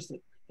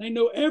omniscient. They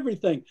know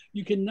everything.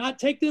 You cannot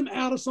take them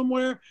out of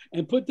somewhere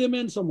and put them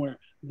in somewhere.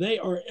 They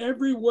are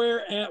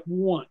everywhere at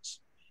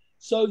once.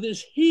 So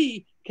this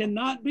he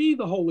cannot be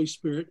the Holy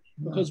Spirit,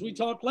 because we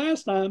talked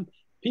last time,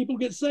 people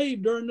get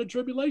saved during the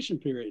tribulation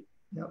period.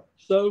 Yep.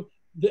 So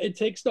it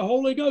takes the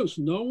Holy Ghost.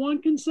 No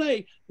one can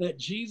say that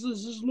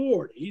Jesus is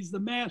Lord. He's the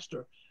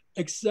master,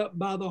 except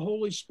by the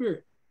Holy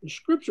Spirit. The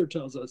scripture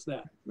tells us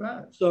that.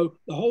 Right. So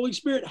the Holy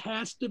Spirit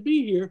has to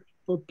be here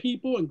for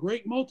people and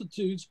great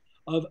multitudes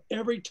of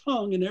every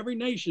tongue and every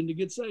nation to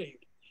get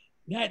saved.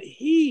 That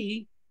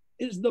he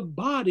is the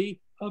body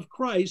of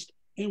Christ,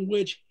 in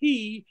which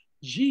he,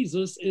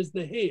 Jesus, is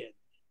the head.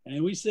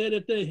 And we said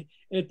if the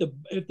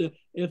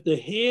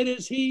head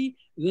is he,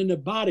 then the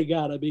body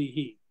gotta be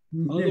he.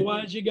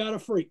 Otherwise you got a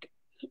freak,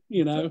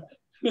 and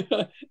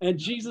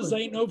Jesus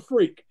ain't no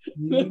freak.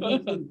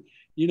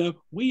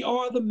 We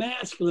are the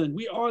masculine.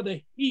 We are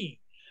the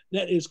he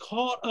that is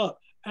caught up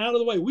out of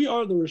the way. We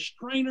are the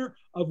restrainer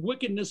of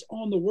wickedness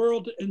in the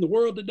world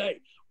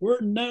today.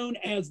 We're known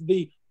as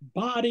the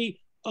body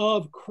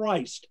of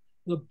Christ,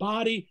 the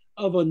body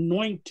of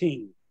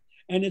anointing.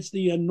 And it's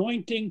the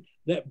anointing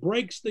that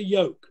breaks the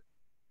yoke.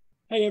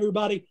 Hey,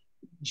 everybody,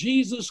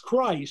 Jesus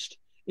Christ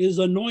is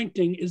the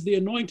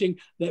anointing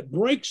that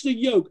breaks the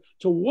yoke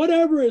to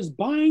whatever is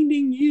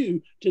binding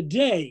you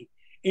today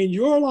in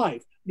your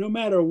life, no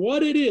matter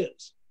what it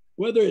is,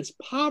 whether it's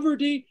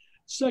poverty,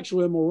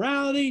 sexual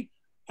immorality,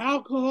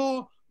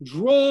 alcohol,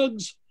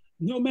 drugs,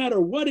 no matter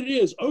what it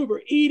is,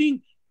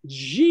 overeating.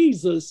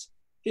 Jesus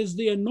is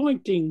the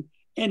anointing,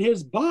 and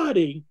his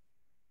body,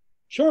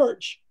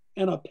 church,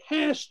 and a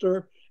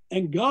pastor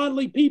and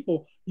godly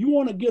people. You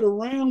want to get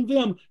around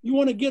them. You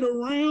want to get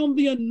around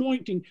the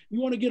anointing. You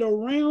want to get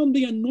around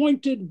the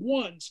anointed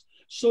ones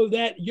so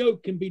that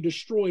yoke can be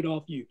destroyed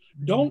off you.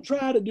 Don't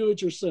try to do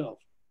it yourself.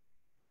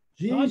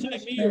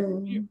 Contact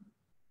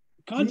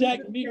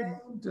me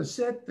to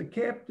set the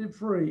captive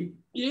free.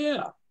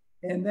 Yeah.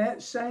 And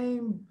that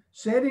same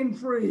setting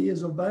free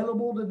is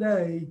available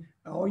today.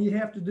 All you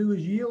have to do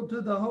is yield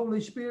to the Holy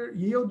Spirit,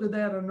 yield to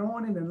that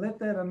anointing, and let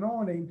that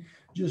anointing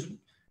just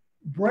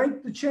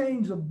break the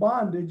chains of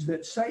bondage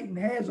that Satan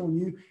has on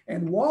you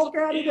and walk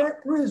out of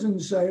that prison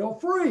cell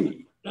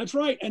free. That's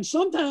right. And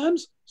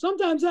sometimes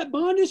Sometimes that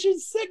bondage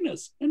is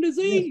sickness and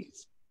disease.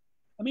 Yes.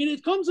 I mean,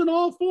 it comes in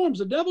all forms.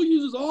 The devil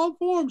uses all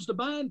forms to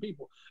bind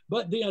people,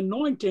 but the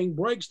anointing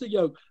breaks the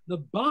yoke. The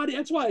body,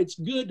 that's why it's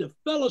good to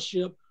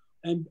fellowship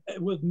and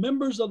with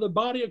members of the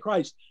body of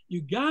Christ.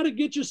 You got to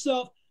get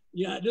yourself,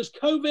 this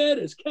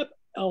COVID has kept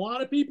a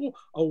lot of people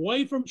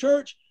away from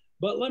church,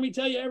 but let me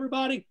tell you,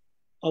 everybody,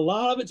 a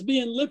lot of it's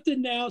being lifted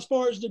now as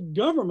far as the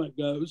government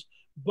goes,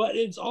 but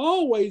it's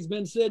always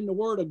been said in the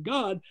word of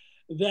God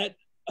that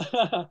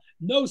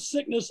no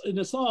sickness, in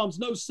the Psalms,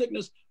 no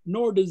sickness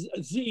nor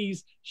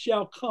disease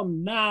shall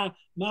come nigh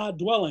my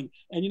dwelling.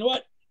 And you know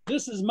what?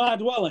 This is my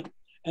dwelling,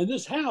 and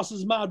this house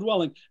is my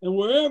dwelling. And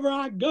wherever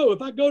I go,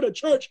 if I go to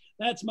church,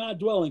 that's my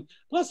dwelling.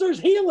 Plus, there's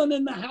healing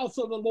in the house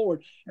of the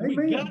Lord. Amen.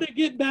 We got to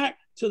get back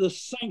to the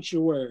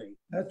sanctuary.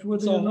 That's where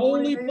it's a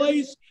holy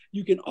place.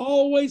 You can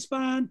always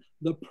find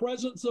the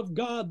presence of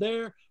God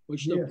there,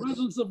 which the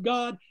presence of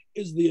God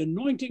is the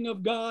anointing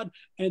of God,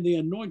 and the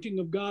anointing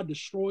of God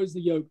destroys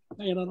the yoke.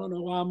 Man, I don't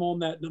know why I'm on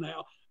that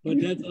now, but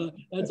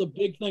that's a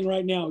big thing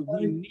right now.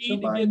 We need to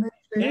get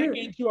back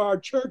into our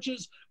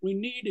churches. We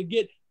need to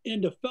get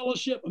into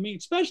fellowship. I mean,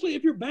 especially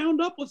if you're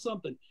bound up with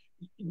something,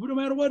 no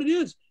matter what it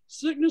is,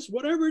 sickness,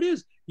 whatever it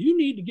is, you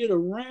need to get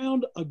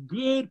around a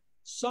good,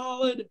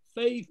 solid,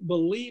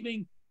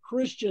 faith-believing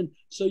Christian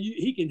so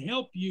he can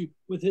help you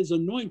with his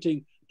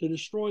anointing to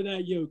destroy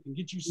that yoke and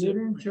get you set. Get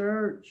in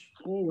church.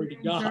 Glory to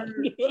God.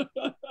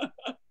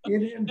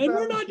 And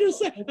we're not just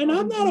saying, and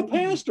I'm not a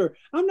pastor.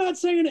 I'm not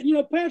saying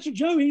that, Pastor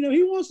Joe,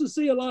 he wants to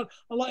see a lot.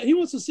 He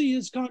wants to see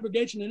his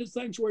congregation and his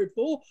sanctuary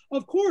full,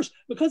 of course,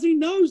 because he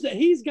knows that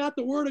he's got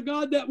the word of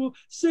God that will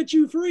set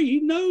you free. He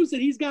knows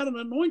that he's got an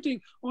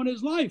anointing on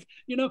his life.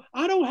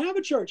 I don't have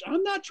a church.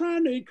 I'm not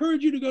trying to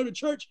encourage you to go to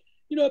church.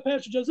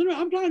 Pastor Joseph,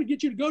 I'm trying to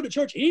get you to go to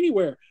church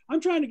anywhere. I'm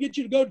trying to get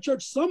you to go to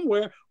church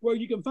somewhere where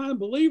you can find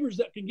believers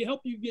that can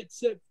help you get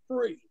set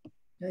free.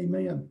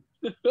 Amen.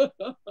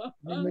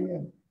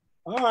 Amen.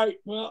 All right.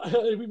 Well,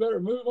 we better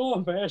move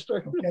on,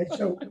 Pastor. Okay.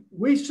 So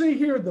we see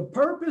here the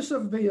purpose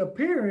of the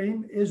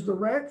appearing is the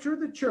rapture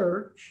of the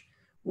church.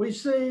 We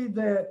see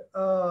that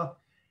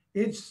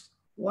it's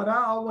what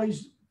I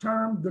always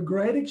term the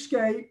great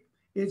escape.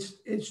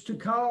 It's to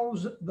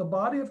cause the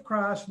body of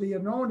Christ, the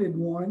anointed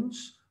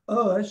ones,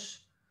 us,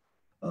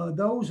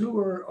 those who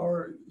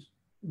are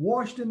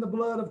washed in the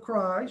blood of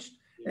Christ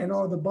and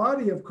are the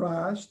body of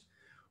Christ,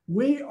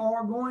 we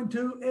are going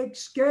to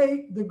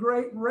escape the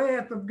great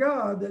wrath of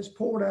God that's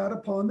poured out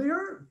upon the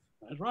earth.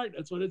 That's right.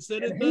 That's what it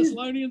said in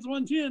Thessalonians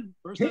 1:10.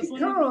 He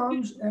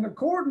comes, and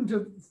according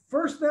to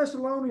 1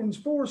 Thessalonians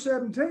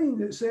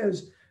 4:17, it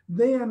says,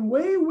 then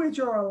we which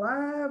are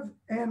alive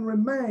and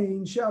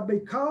remain shall be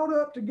caught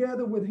up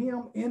together with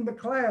him in the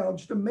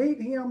clouds to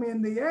meet him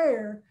in the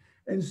air,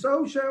 and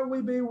so shall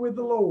we be with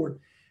the Lord.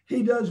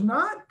 He does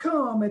not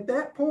come at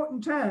that point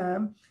in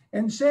time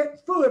and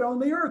set foot on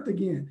the earth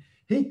again.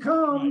 He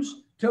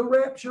comes to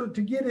rapture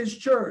to get his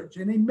church,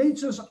 and he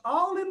meets us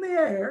all in the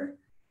air.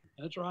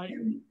 That's right.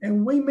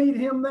 And we meet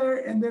him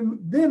there, and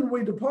then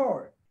we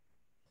depart.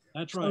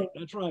 That's right.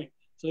 That's right.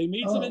 So he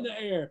meets them in the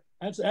air.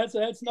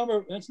 That's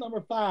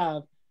number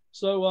 5.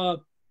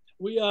 So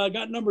we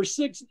got number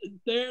 6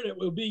 there. That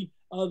will be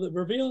the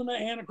revealing the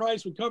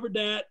Antichrist. We covered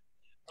that.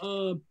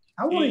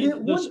 I want to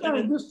hit one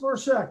thing just for a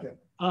second.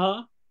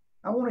 I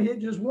want to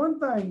hit just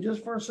one thing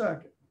just for a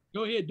second.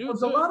 Go ahead.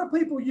 Because a lot of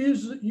people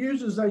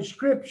uses a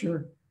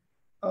scripture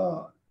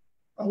a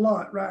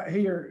lot right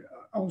here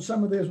on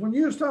some of this. When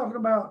you was talking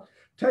about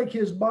take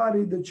his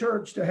body, the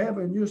church, to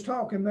heaven, you was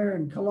talking there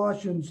in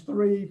Colossians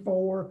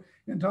 3:4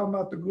 and talking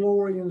about the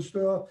glory and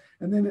stuff.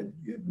 And then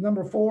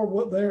number 4,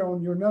 what there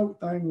on your note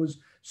thing was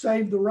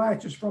save the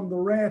righteous from the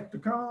wrath to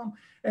come.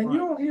 And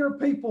you'll hear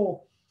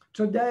people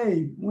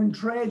today when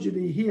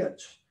tragedy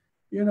hits,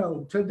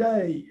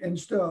 today and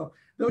stuff,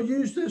 they'll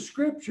use this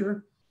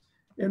scripture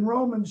in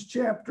Romans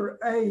chapter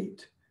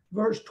 8,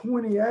 verse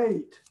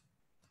 28.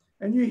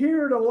 And you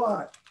hear it a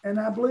lot. And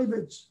I believe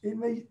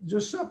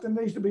just something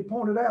needs to be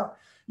pointed out.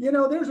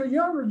 There's a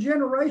younger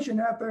generation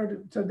out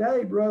there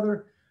today,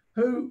 brother,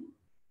 who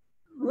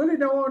really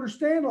don't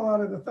understand a lot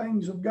of the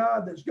things of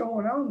God that's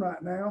going on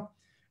right now.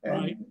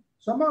 And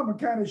some of them are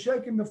kind of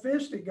shaking the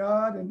fist at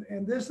God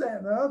and this, that,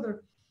 and the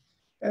other.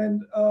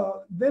 And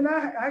then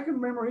I can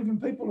remember even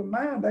people in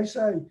mind, they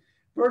say,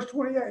 verse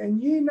 28,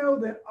 and ye know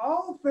that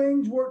all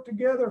things work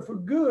together for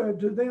good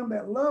to them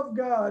that love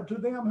God, to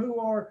them who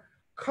are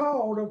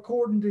called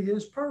according to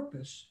his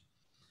purpose.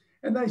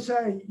 And they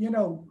say,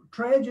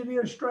 tragedy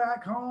will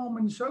strike home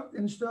and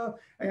stuff.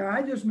 And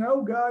I just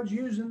know God's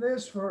using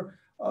this for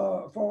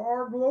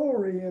our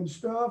glory and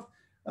stuff,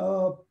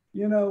 But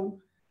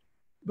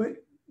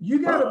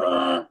you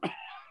gotta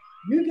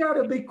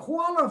be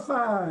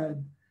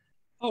qualified.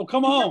 Oh,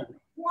 come on.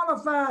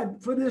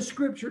 Qualified for this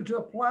scripture to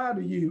apply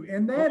to you.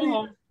 And that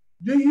is,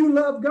 do you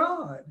love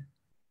God?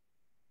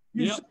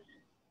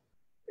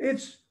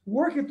 It's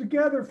working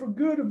together for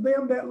good of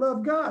them that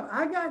love God.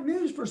 I got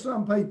news for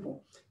some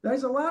people.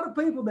 There's a lot of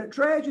people that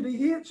tragedy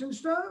hits and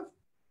stuff,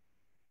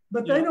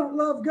 but they don't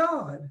love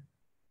God.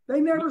 They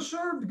never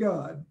served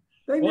God.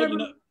 They Well,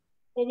 never.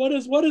 well, what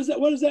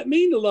does that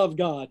mean to love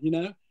God?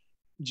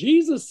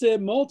 Jesus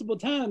said multiple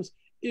times,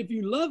 if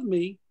you love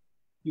me,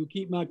 you'll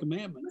keep my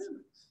commandments.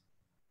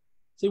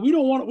 See, we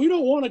don't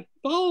want to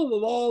follow the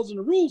laws and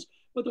the rules,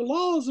 but the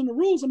laws and the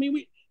rules, I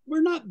mean,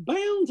 we're not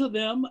bound to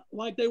them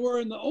like they were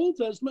in the Old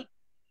Testament.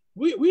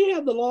 We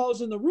have the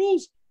laws and the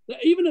rules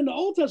that even in the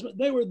Old Testament,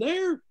 they were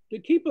there to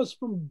keep us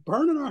from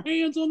burning our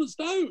hands on the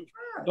stove.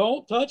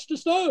 Don't touch the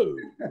stove.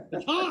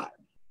 It's hot.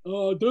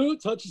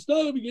 Touch the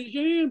stove, you get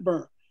your hand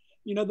burnt.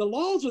 The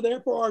laws are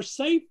there for our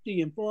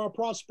safety and for our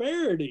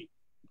prosperity.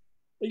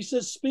 He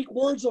says, speak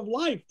words of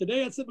life.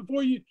 Today I said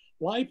before you,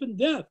 life and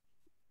death.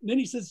 And then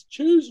he says,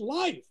 choose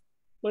life.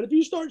 But if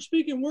you start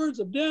speaking words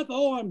of death,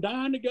 oh, I'm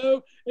dying to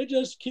go. It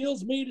just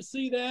kills me to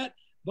see that,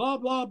 blah,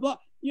 blah, blah.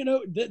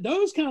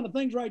 Those kind of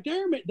things right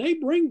there, they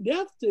bring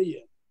death to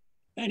you.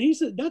 And he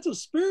said, that's a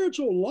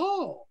spiritual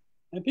law.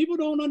 And people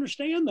don't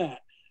understand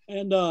that.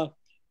 And,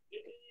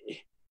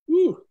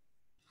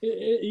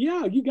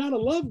 yeah, you got to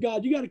love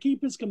God. You got to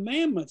keep his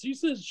commandments. He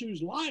says,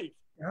 choose life.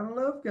 Gotta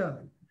love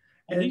God.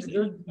 And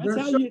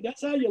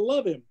that's how you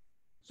love him.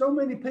 So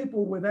many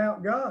people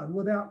without God,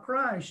 without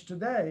Christ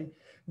today,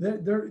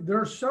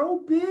 they're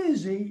so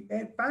busy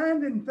at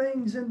finding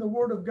things in the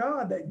Word of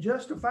God that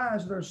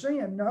justifies their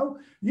sin. No,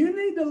 you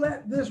need to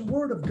let this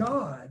Word of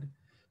God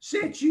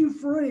set you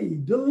free,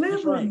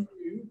 deliver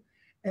you,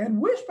 and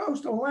we're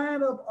supposed to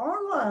line up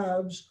our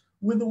lives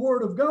with the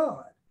Word of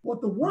God,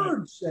 what the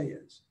Word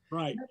says.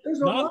 Right.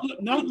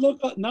 Not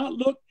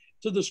look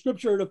to the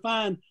Scripture to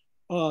find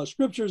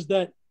scriptures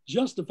that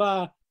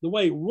justify the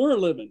way we're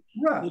living.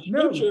 Right. The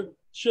Scripture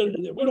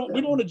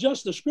we don't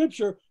adjust the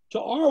Scripture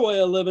to our way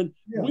of living.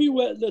 Yeah. We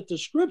let the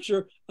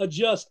Scripture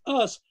adjust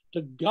us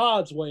to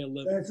God's way of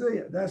living. That's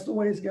it. That's the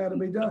way it's got to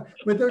be done.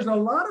 But there's a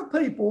lot of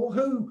people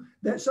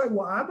that say,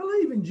 well, I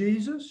believe in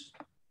Jesus.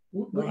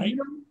 But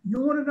you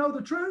want to know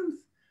the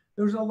truth?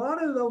 There's a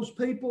lot of those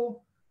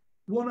people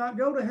will not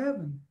go to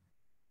heaven.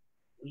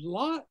 There's a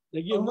lot.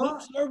 They give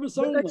lip service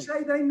only. They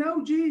say they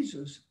know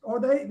Jesus, or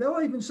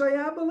they'll even say,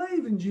 I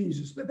believe in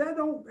Jesus, but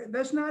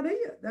that's not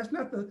it. That's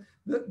not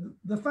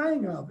the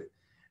thing of it.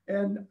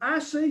 And I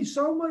see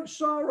so much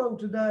sorrow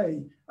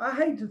today. I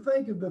hate to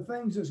think of the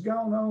things that's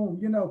gone on,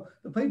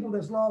 the people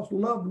that's lost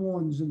loved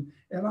ones and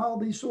all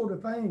these sort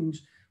of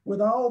things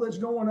with all that's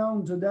going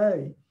on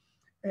today.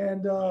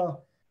 And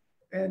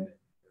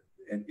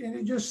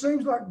it just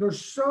seems like there's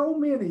so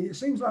many, it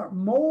seems like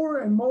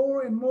more and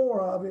more and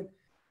more of it.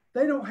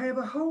 They don't have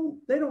a hope.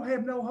 They don't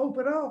have no hope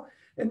at all.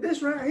 And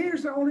this right here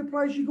is the only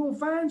place you're going to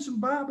find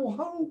some Bible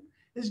hope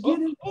is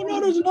getting. Oh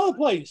no, there's another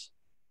place.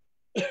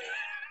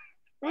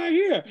 Right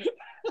here.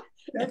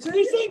 That's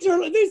these things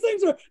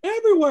are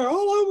everywhere,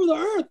 all over the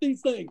earth.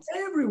 These things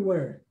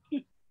everywhere.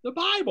 The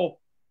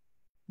Bible.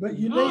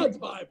 But God's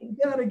Bible. You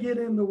got to get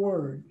in the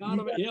Word.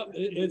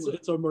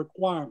 It's a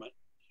requirement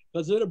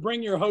because it'll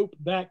bring your hope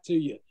back to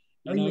you.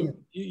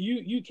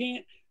 You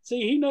can't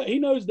see. He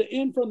knows the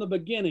end from the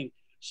beginning.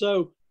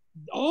 So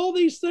all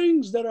these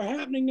things that are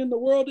happening in the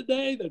world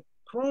today, the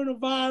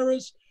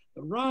coronavirus,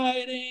 the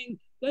rioting,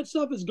 that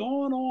stuff has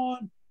gone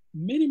on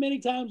many, many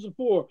times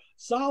before.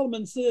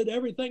 Solomon said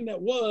everything that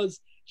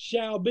was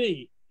shall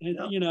be. And,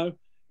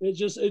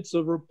 it's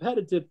a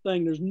repetitive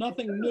thing. There's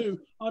nothing new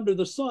under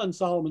the sun,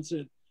 Solomon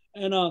said.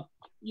 And,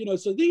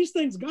 so these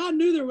things, God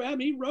knew they were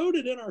happening. He wrote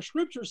it in our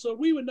scripture so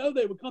we would know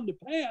they would come to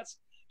pass,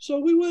 so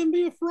we wouldn't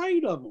be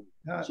afraid of them.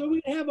 So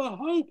we'd have a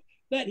hope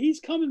that he's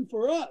coming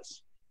for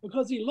us,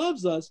 because he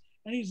loves us,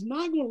 and he's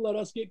not going to let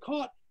us get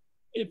caught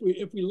if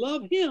we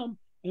love him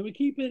and we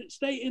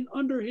stay in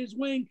under his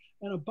wing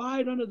and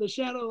abide under the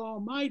shadow of the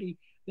Almighty.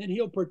 Then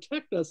he'll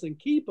protect us and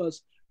keep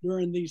us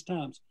during these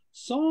times.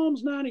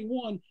 Psalms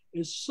 91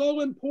 is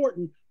so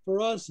important for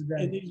us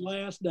in these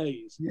last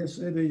days. Yes,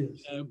 it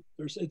is.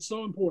 It's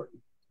so important.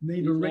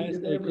 Need to read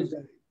it every day.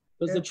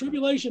 Because the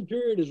tribulation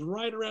period is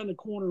right around the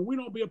corner, and we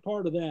don't be a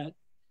part of that.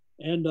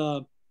 And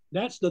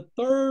that's the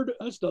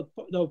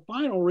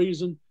final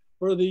reason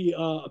for the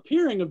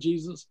appearing of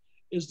Jesus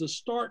is to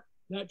start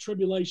that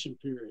tribulation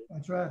period.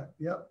 That's right.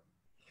 Yep.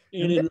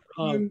 And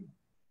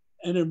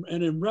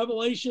in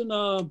Revelation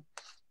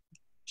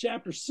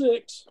chapter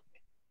 6,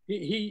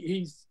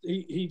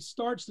 he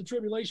starts the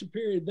tribulation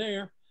period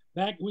there.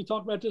 We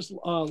talked about this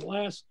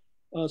last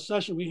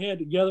session we had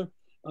together.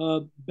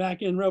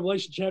 Back in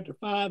Revelation chapter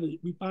 5,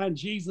 we find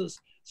Jesus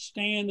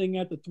standing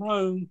at the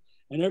throne,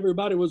 and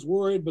everybody was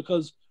worried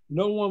because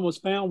no one was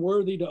found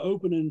worthy to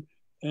open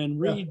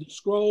and read the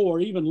scroll or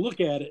even look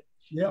at it.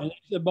 And he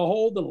said,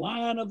 behold, the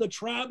Lion of the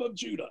tribe of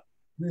Judah,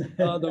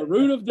 the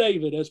root of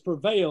David, has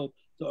prevailed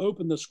to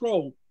open the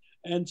scroll.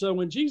 And so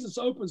when Jesus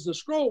opens the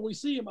scroll, we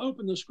see him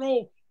open the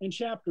scroll in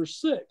chapter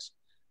 6.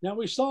 Now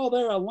we saw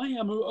there a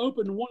lamb who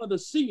opened one of the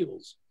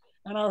seals,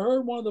 and I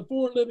heard one of the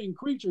four living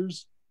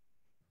creatures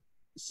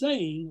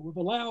saying with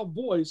a loud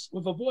voice,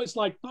 with a voice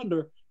like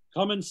thunder,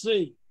 come and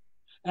see.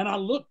 And I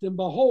looked, and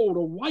behold,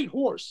 a white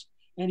horse,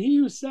 and he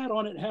who sat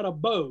on it had a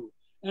bow,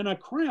 and a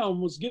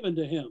crown was given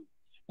to him.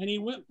 And he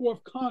went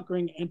forth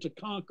conquering and to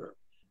conquer.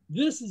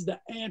 This is the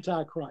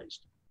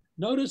Antichrist,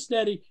 Notice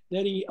that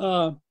he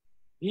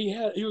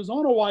was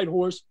on a white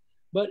horse,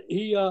 but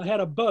he had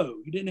a bow.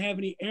 He didn't have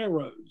any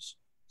arrows.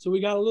 So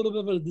we got a little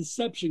bit of a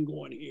deception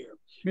going here.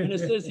 And it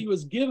says he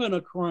was given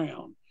a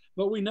crown.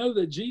 But we know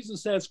that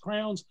Jesus has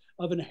crowns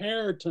of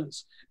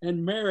inheritance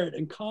and merit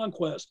and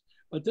conquest.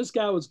 But this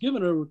guy was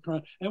given a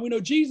crown. And we know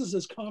Jesus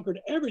has conquered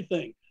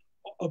everything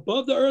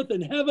above the earth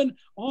and heaven,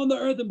 on the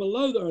earth and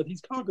below the earth.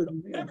 He's conquered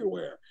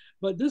everywhere.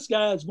 But this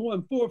guy is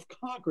going forth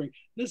conquering.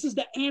 This is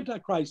the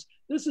Antichrist.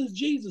 This is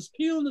Jesus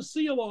peeling the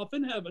seal off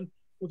in heaven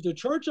with the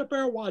church up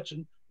there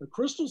watching, the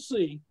crystal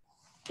sea,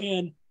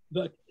 and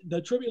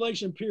the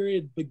tribulation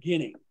period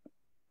beginning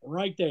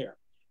right there.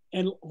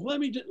 And let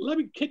me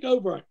kick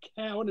over a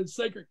cow and its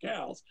sacred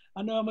cows.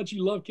 I know how much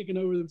you love kicking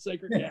over them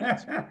sacred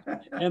cows.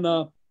 And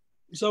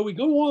so we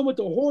go on with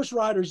the horse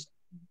riders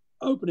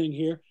opening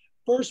here.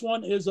 First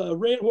one is a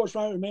red horse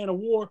rider, a man of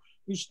war,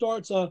 who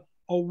starts a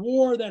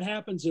war that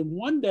happens in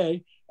one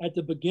day at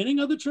the beginning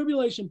of the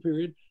tribulation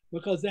period,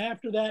 because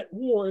after that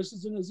war, this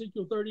is in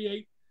Ezekiel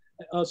 39,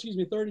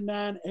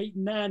 8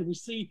 and 9, we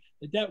see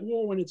that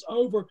war, when it's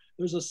over,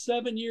 there's a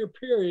 7-year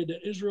period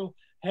that Israel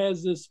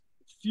has this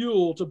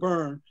fuel to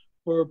burn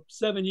for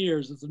 7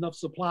 years. It's enough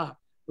supply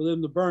for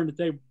them to burn that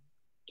they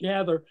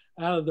gather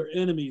out of their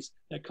enemies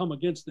that come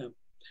against them.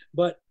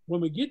 But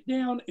when we get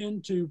down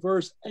into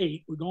verse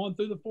 8, we're going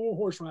through the 4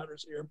 horse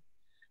riders here,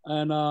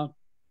 and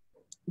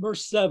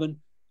verse 7.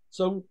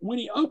 So when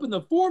he opened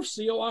the 4th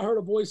seal, I heard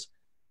a voice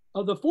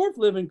of the 4th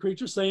living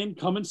creature saying,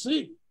 "Come and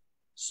see."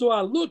 So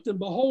I looked, and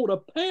behold, a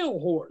pale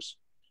horse,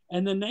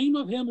 and the name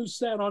of him who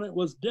sat on it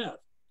was Death,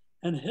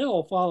 and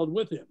hell followed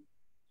with him.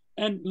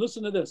 And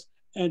listen to this.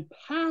 And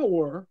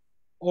power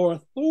or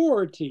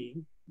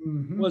authority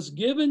was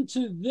given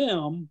to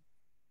them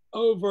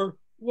over,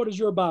 what does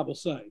your Bible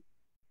say?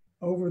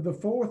 Over the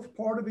 4th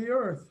part of the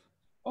earth.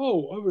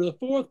 Oh, over the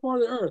 4th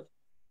part of the earth.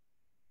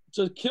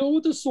 To kill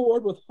with the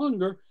sword, with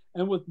hunger,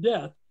 and with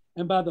death,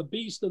 and by the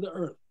beast of the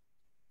earth.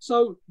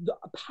 So the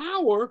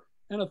power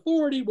and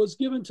authority was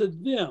given to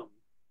them.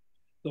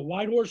 The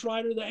white horse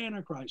rider, the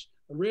Antichrist.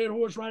 The red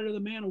horse rider, the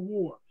man of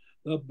war.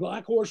 The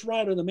black horse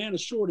rider, the man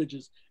of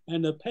shortages.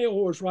 And the pale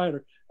horse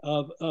rider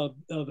of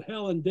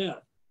hell and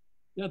death.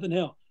 Death and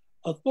hell.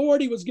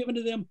 Authority was given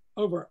to them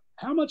over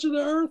how much of the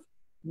earth?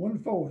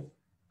 1/4.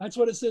 That's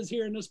what it says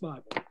here in this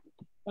Bible.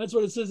 That's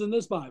what it says in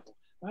this Bible.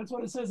 That's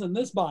what it says in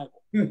this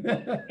Bible.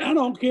 I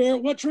don't care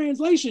what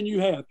translation you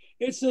have.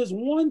 It says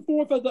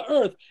 1/4 of the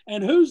earth.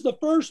 And who's the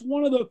first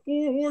one of the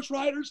 4 horse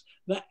riders?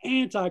 The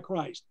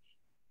Antichrist.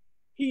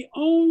 He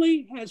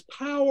only has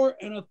power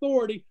and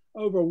authority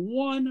over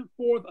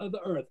 1/4 of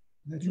the earth.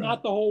 That's not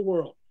right. The whole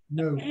world.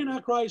 No. The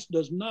Antichrist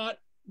does not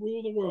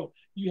rule the world.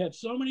 You have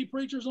so many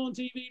preachers on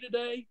TV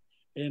today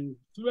and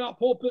throughout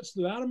pulpits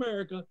throughout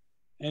America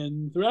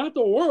and throughout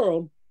the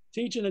world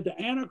teaching that the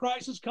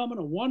Antichrist is coming,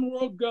 a one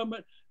world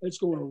government that's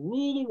going to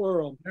rule the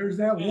world. There's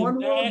that one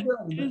world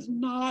government. That is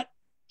not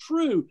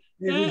true.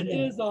 That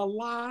is a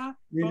lie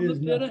from the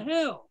pit of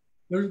hell.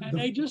 And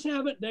they just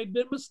haven't, they've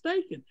been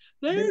mistaken.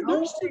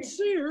 They're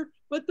sincere,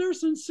 but they're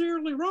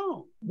sincerely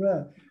wrong.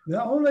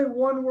 The only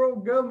one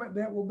world government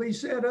that will be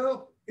set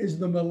up is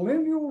the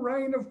millennial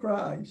reign of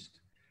Christ.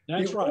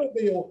 That's right.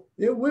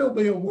 It will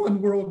be a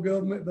one world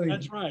government then.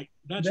 That's right.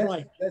 That's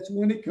right. That's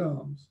when it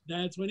comes.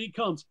 That's when he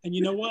comes. And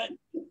you know what?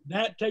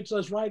 That takes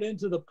us right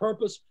into the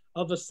purpose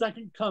of the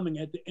second coming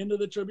at the end of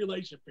the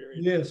tribulation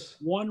period. Yes.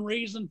 One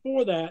reason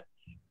for that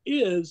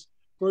is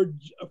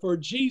for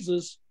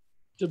Jesus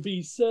to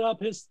be set up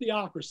his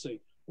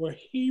theocracy, where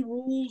he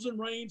rules and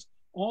reigns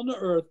on the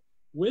earth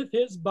with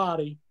his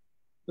body,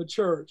 the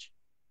church,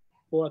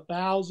 for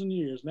 1,000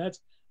 years. And that's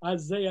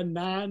Isaiah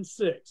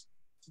 9:6.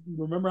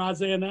 Remember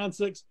Isaiah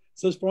 9:6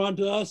 says, "For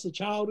unto us a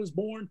child is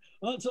born,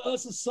 unto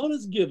us a son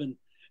is given,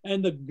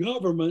 and the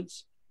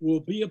governments will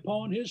be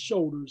upon his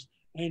shoulders,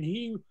 and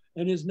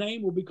his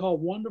name will be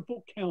called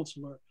Wonderful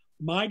Counselor,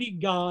 Mighty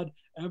God,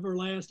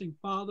 Everlasting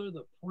Father,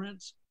 the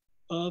Prince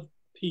of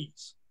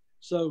Peace."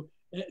 So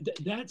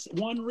that's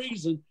one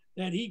reason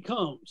that he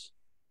comes,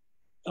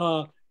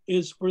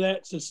 is for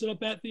that, to set up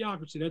that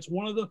theocracy. That's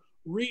one of the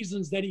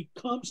reasons that he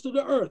comes to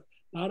the earth,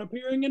 not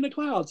appearing in the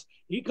clouds.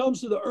 He comes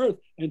to the earth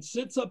and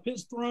sits up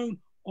his throne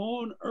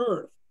on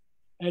earth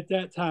at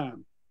that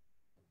time.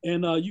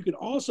 And you can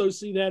also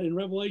see that in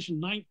Revelation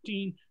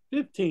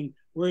 19:15,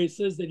 where he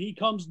says that he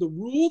comes to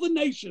rule the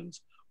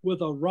nations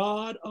with a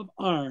rod of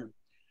iron.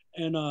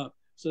 And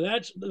so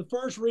that's the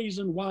first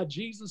reason why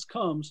Jesus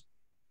comes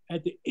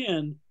at the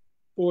end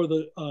for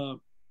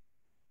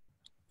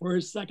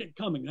his second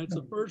coming. That's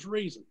the first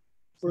reason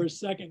for his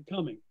second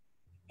coming.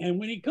 And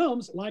when he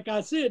comes, like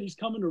I said, he's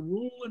coming to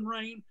rule and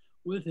reign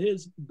with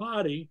his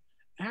body.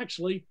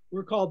 Actually,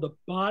 we're called the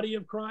body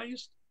of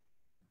Christ,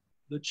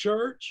 the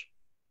church,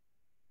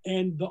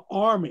 and the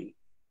army.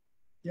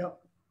 Yep.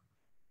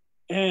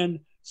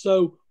 And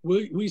so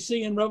we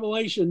see in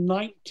Revelation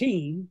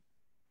 19,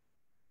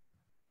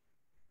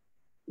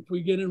 if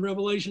we get in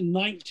Revelation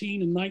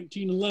 19 and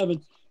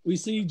 19:11, we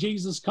see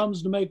Jesus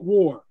comes to make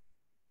war.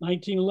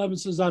 19:11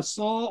 says, "I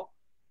saw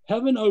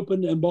heaven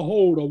opened, and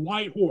behold, a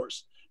white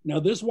horse. Now,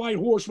 this white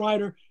horse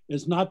rider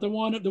is not the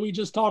one that we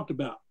just talked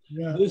about.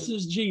 Yeah. This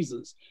is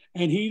Jesus.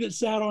 And he that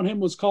sat on him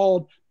was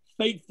called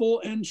Faithful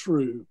and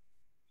True.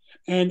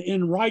 And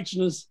in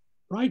righteousness,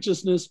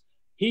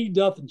 he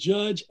doth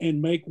judge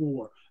and make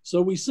war. So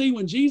we see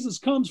when Jesus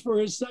comes for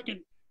his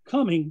second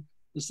coming,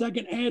 the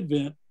second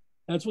advent,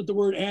 that's what the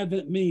word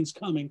advent means,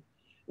 coming.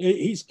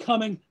 He's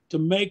coming to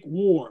make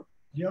war.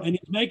 Yep. And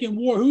he's making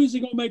war. Who is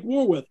he going to make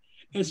war with?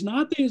 It's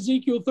not the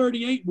Ezekiel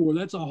 38 war.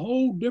 That's a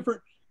whole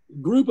different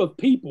group of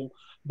people.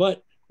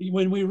 But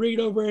when we read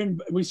over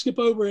and we skip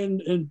over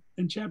in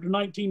chapter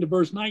 19 to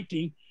verse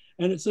 19,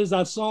 and it says,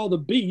 I saw the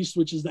beast,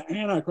 which is the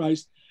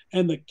Antichrist,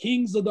 and the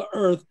kings of the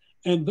earth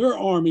and their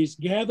armies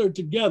gathered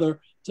together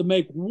to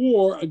make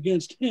war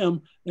against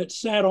him that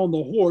sat on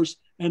the horse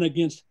and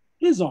against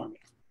his army.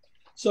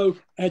 So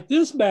at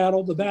this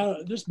battle of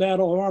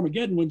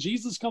Armageddon, when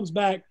Jesus comes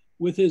back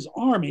with his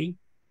army,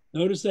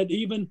 notice that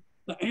even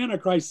the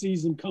Antichrist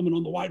sees him coming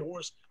on the white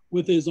horse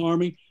with his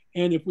army.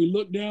 And if we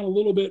look down a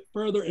little bit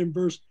further in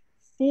verse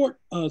 14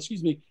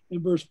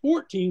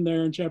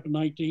 there in chapter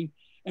 19,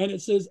 and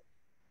it says,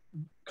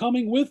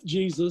 coming with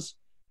Jesus,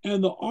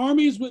 and the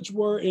armies which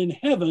were in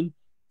heaven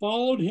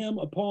followed him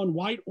upon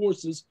white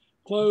horses,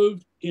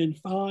 clothed in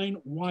fine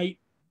linen,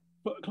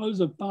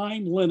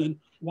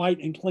 white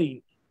and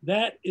clean.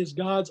 That is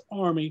God's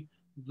army,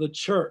 the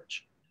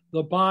church,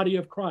 the body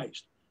of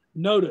Christ.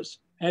 Notice,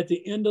 at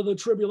the end of the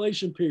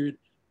tribulation period,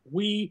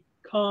 we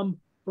come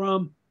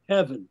from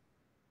heaven.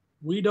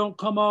 We don't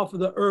come off of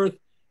the earth,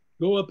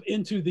 go up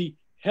into the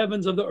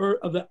heavens of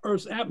the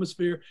earth's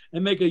atmosphere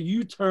and make a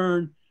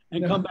U-turn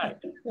and come back.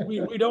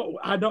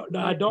 I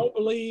don't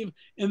believe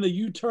in the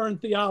U-turn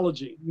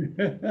theology.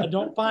 I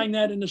don't find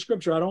that in the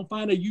scripture. I don't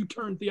find a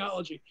U-turn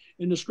theology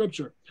in the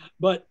scripture.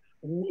 But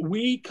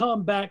we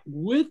come back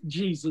with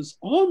Jesus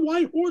on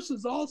white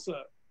horses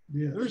also.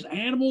 Yes. There's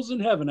animals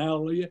in heaven,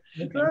 hallelujah.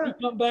 And we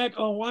come back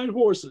on white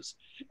horses.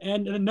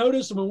 And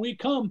notice when we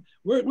come,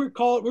 we're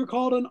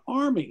called an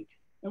army.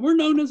 And we're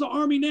known as an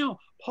army now.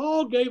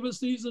 Paul gave us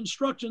these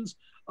instructions.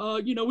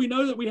 We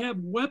know that we have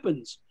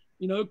weapons.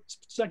 2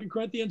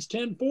 Corinthians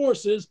 10:4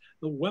 says,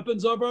 the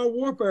weapons of our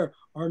warfare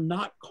are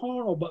not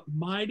carnal, but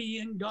mighty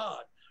in God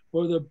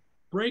for the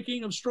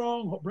breaking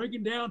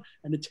down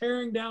and the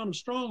tearing down of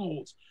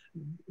strongholds,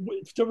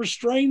 to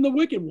restrain the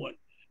wicked one.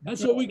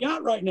 That's what we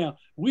got right now.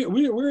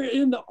 We're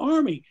in the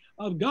army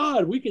of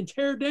God. We can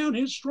tear down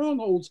his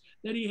strongholds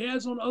that he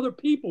has on other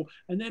people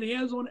and that he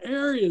has on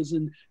areas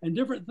and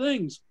different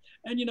things.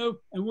 And,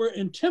 and we're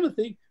in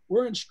Timothy,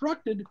 we're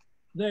instructed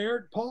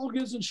there. Paul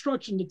gives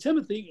instruction to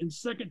Timothy in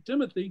 2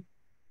 Timothy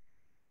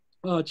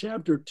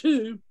chapter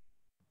 2.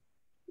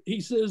 He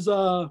says,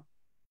 well,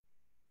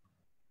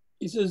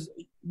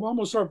 I'm going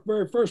to start the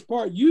very first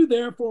part. You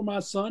therefore, my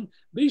son,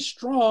 be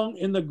strong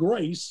in the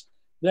grace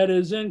that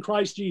is in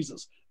Christ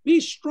Jesus. Be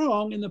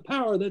strong in the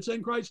power that's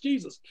in Christ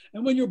Jesus.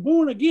 And when you're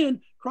born again,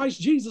 Christ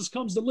Jesus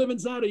comes to live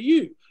inside of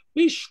you.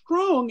 Be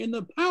strong in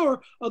the power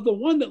of the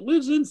one that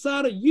lives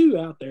inside of you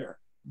out there.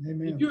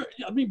 Amen.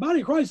 Body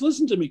of Christ,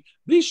 listen to me.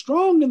 Be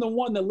strong in the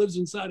one that lives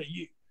inside of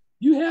you.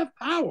 You have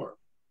power.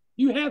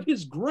 You have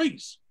his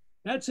grace.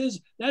 That's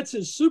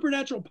his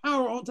supernatural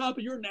power on top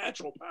of your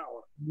natural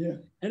power. Yeah.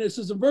 And it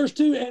says in verse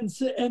 2,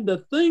 and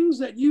the things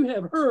that you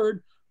have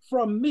heard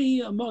from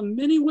me among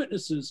many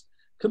witnesses,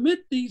 commit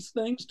these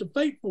things to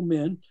faithful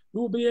men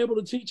who will be able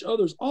to teach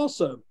others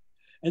also.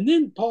 And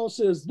then Paul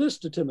says this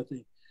to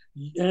Timothy,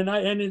 and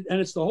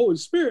it's the Holy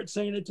Spirit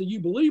saying it to you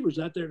believers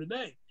out there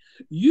today.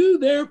 You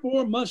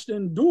therefore must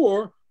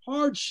endure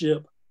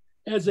hardship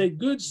as a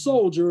good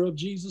soldier of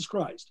Jesus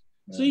Christ.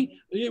 Yeah. See,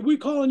 we're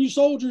calling you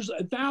soldiers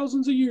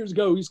thousands of years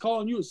ago. He's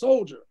calling you a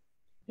soldier.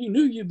 He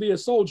knew you'd be a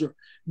soldier.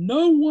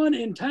 No one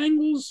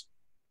engaged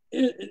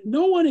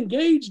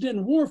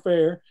in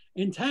warfare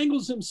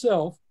entangles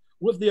himself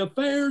with the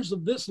affairs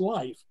of this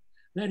life,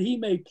 that he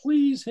may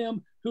please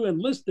him who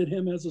enlisted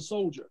him as a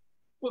soldier.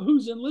 Well,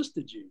 who's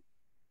enlisted you?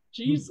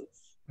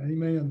 Jesus.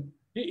 Amen.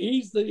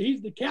 He's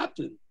the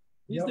captain.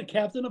 He's the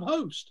captain of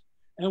hosts.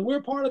 And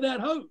we're part of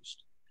that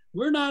host.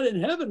 We're not in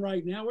heaven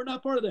right now. We're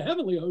not part of the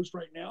heavenly host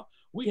right now.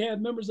 We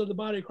have members of the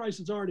body of Christ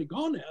that's already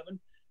gone to heaven,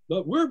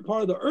 but we're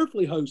part of the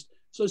earthly host.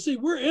 So see,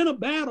 we're in a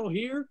battle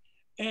here,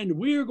 and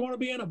we're going to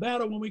be in a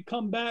battle when we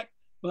come back.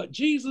 But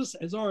Jesus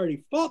has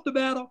already fought the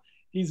battle.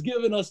 He's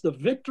given us the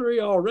victory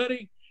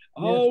already.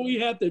 All we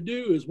have to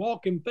do is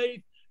walk in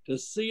faith to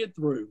see it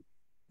through.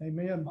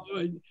 Amen.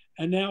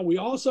 And now we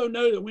also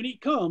know that when he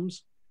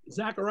comes,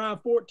 Zechariah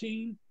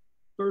 14,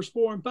 verse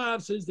 4 and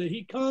 5 says that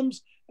he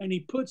comes and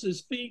he puts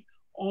his feet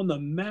on the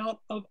Mount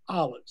of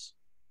Olives.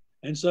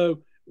 And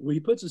so he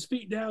puts his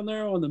feet down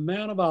there on the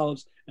Mount of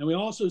Olives. And we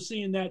also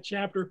see in that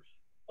chapter,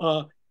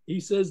 he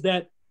says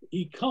that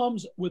he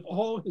comes with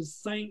all his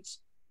saints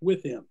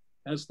with him.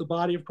 That's the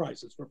body of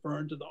Christ. It's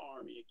referring to the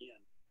army again.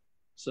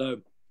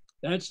 So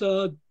that's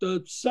the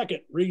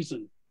second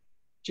reason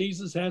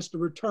Jesus has to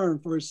return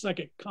for his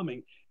second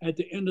coming at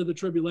the end of the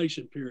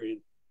tribulation period.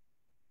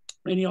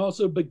 And he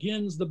also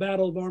begins the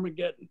battle of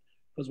Armageddon.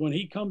 because when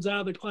he comes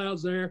out of the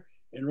clouds there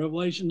in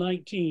Revelation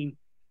 19,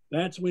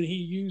 that's when he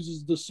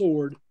uses the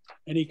sword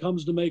and he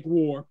comes to make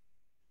war.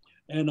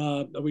 And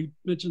we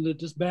mentioned that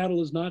this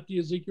battle is not the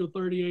Ezekiel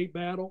 38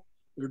 battle.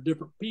 They're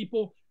different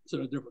people. It's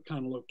in a different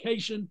kind of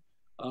location.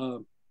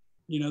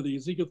 The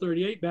Ezekiel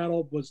 38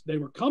 battle was, they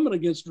were coming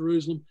against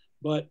Jerusalem,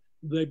 but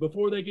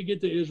before they could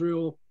get to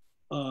Israel,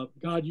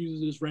 God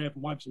uses his wrath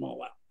and wipes them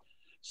all out.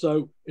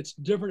 So it's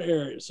different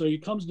areas. So he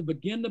comes to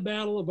begin the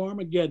battle of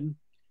Armageddon,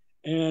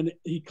 and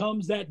he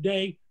comes that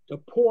day to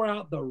pour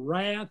out the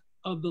wrath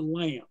of the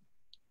Lamb.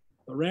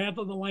 The wrath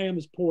of the Lamb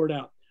is poured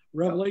out.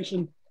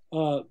 Revelation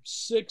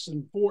 6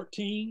 and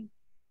 14.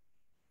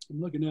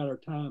 I'm looking at our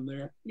time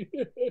there.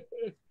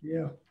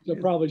 Yeah. I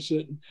probably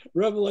shouldn't.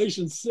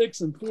 Revelation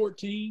 6 and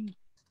 14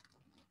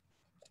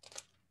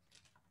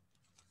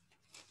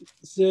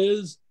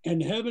 says,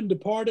 and heaven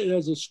departed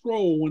as a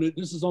scroll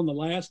this is on the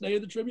last day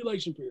of the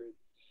tribulation period.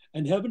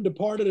 And heaven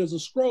departed as a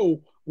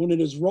scroll when it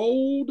is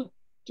rolled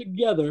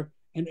together,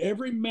 and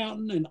every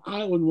mountain and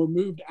island were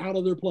moved out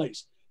of their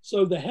place.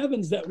 So the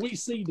heavens that we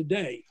see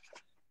today,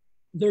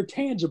 they're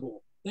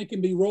tangible. They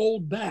can be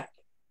rolled back.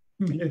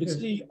 You can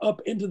see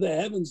up into the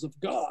heavens of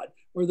God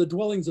where the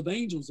dwellings of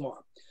angels are.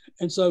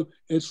 And so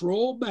it's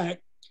rolled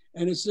back,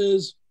 and it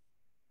says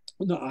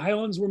the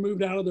islands were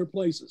moved out of their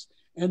places.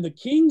 And the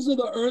kings of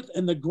the earth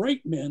and the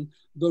great men,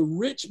 the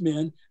rich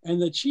men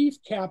and the chief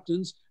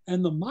captains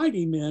and the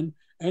mighty men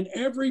and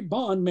every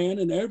bondman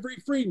and every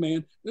free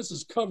man, this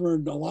is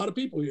covering a lot of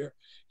people here,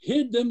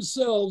 hid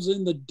themselves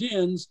in the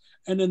dens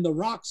and in the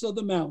rocks of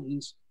the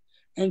mountains,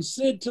 and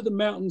said to the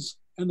mountains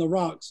and the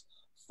rocks,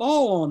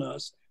 fall on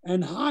us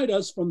and hide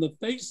us from the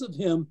face of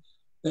him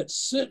that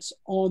sits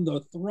on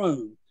the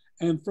throne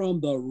and from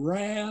the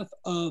wrath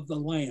of the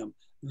Lamb.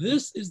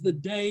 This is the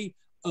day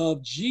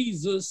of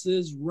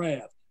Jesus's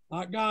wrath,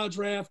 not God's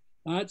wrath,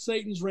 not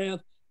Satan's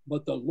wrath,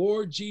 but the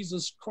Lord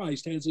Jesus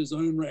Christ has his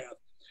own wrath.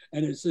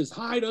 And it says,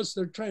 hide us.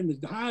 They're trying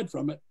to hide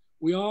from it.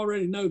 We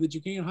already know that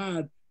you can't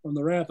hide from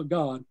the wrath of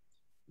God.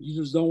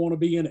 You just don't want to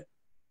be in it.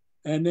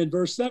 And then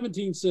verse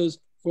 17 says,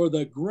 for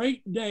the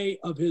great day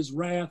of his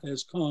wrath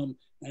has come,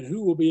 and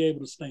who will be able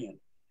to stand?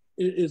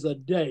 It is a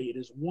day. It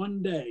is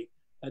one day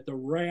that the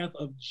wrath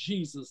of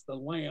Jesus, the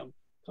Lamb,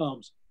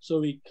 comes.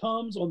 So he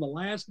comes on the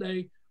last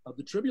day of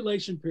the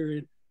tribulation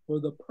period for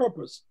the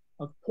purpose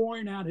of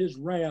pouring out his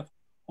wrath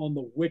on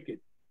the wicked.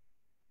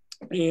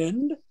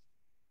 And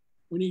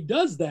when he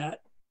does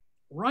that,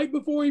 right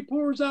before he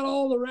pours out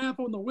all the wrath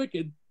on the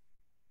wicked,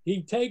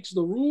 he takes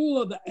the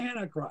rule of the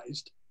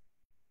Antichrist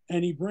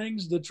and he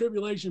brings the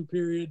tribulation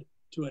period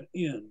to an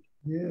end.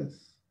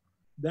 Yes.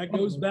 That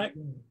goes back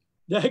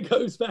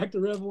to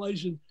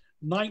Revelation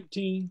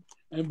 19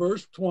 and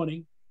verse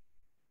 20,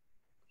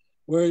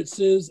 where it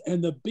says,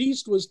 and the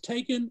beast was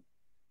taken,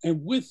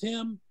 and with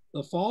him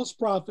the false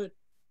prophet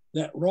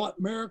that wrought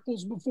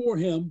miracles before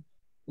him,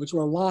 which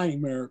were lying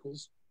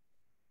miracles,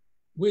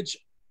 which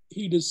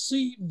he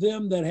deceived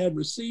them that had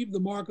received the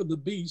mark of the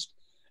beast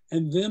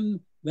and them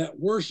that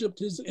worshipped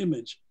his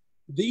image.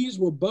 These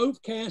were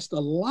both cast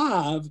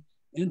alive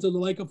into the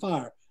lake of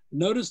fire.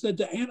 Notice that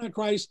the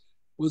Antichrist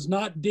was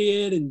not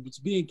dead and was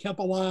being kept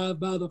alive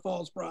by the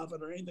false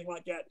prophet or anything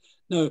like that.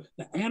 No,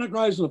 the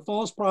Antichrist and the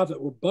false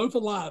prophet were both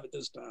alive at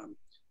this time.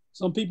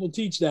 Some people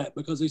teach that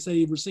because they say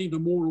he received a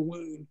mortal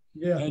wound,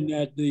 and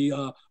that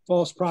the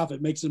false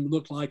prophet makes him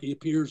look like he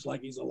appears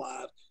like he's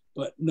alive.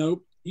 But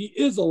nope, he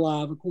is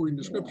alive according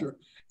to scripture.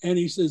 And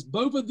he says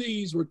both of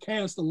these were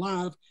cast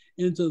alive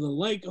into the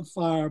lake of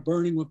fire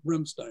burning with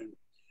brimstone.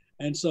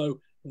 And so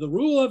the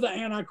rule of the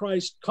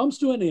Antichrist comes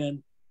to an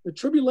end. The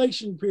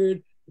tribulation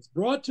period is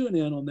brought to an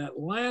end on that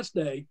last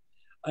day.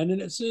 And then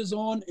it says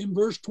on in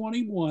verse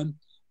 21,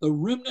 the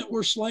remnant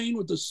were slain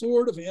with the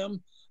sword of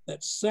him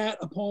that sat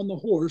upon the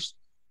horse,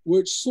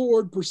 which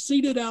sword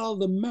proceeded out of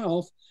the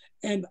mouth,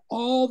 and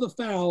all the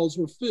fowls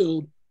were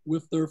filled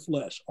with their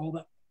flesh. All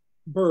the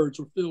birds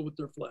were filled with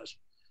their flesh,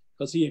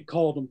 because he had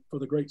called them for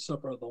the great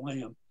supper of the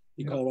Lamb.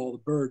 He called all the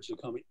birds to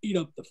come and eat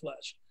up the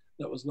flesh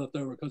that was left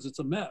over, because it's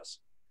a mess.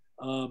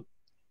 So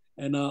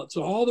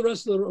all the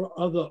rest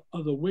of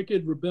the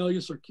wicked,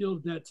 rebellious are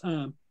killed at that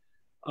time.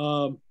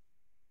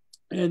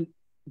 And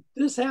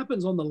this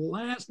happens on the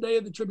last day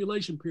of the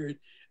tribulation period.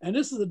 And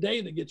this is a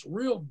day that gets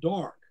real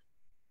dark.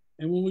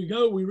 And when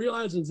we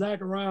realize in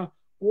Zechariah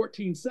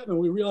 14:7,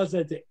 we realize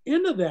that at the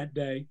end of that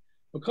day,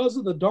 because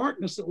of the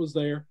darkness that was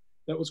there,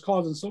 that was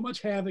causing so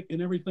much havoc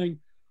and everything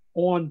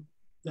on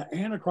the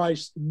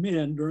Antichrist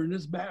men during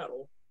this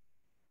battle,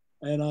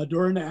 and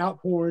during the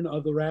outpouring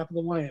of the wrath of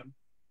the Lamb,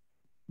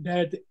 that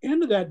at the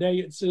end of that day,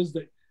 it says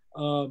that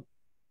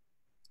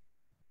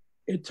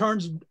it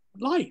turns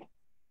light.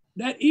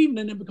 That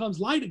evening, it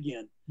becomes light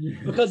again.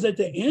 Because at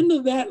the end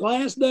of that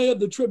last day of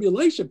the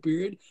tribulation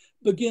period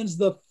begins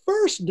the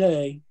first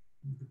day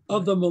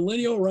of the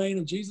millennial reign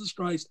of Jesus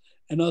Christ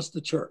and us,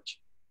 the church.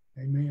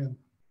 Amen.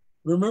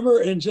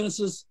 Remember in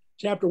Genesis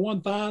chapter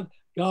 1:5,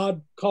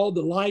 God called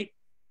the light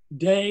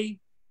day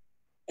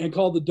and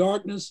called the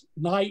darkness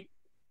night.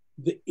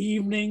 The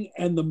evening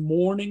and the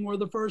morning were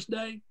the first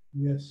day.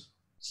 Yes.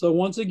 So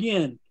once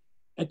again,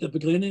 at the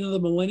beginning of the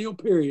millennial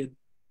period,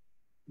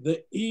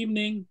 the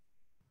evening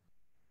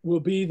will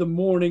be the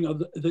morning of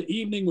the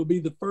evening will be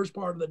the first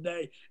part of the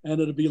day, and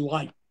it'll be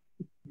light.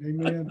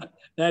 Amen.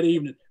 That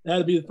evening,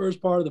 that'll be the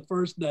first part of the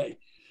first day.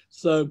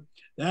 So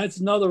that's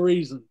another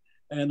reason.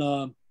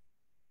 And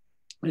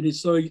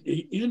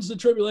he ends the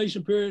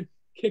tribulation period,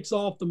 kicks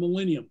off the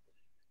millennium.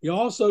 He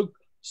also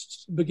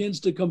begins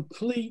to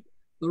complete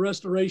the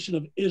restoration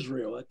of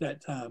Israel at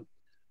that time.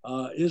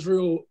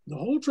 Israel, the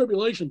whole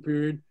tribulation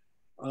period,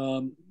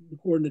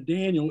 according to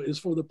Daniel, is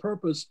for the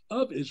purpose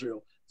of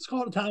Israel. It's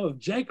called a time of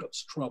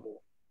Jacob's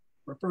trouble,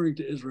 referring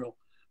to Israel.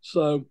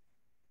 So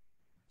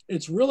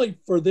it's really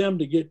for them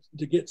to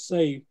get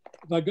saved.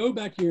 If I go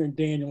back here in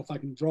Daniel, if I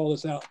can draw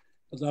this out,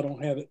 because I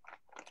don't have it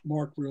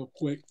marked real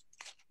quick,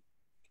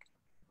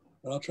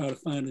 but I'll try to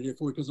find it here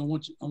for you because I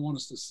want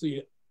us to see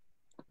it.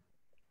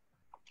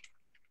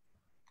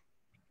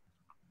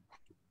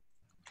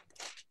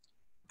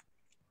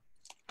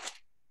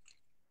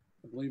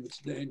 I believe it's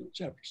Daniel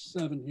chapter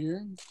 7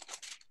 here.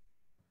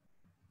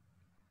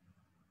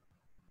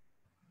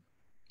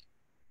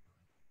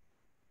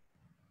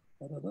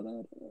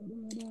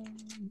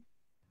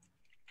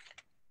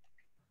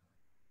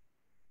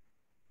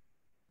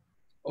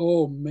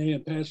 Oh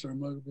man, Pastor,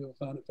 I'm not gonna be able to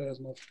find it fast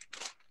enough.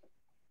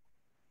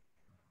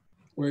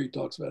 Where he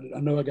talks about it. I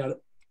know I got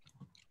it.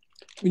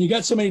 When you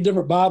got so many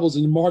different Bibles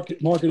and you mark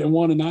it in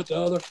one and not the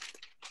other.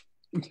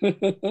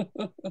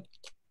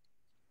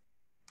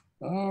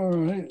 All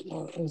right,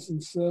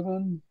 lesson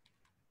 7.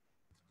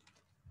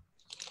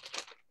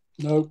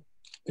 Nope.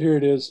 Here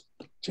it is,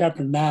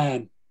 chapter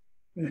 9.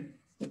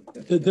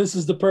 This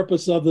is the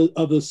purpose of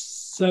the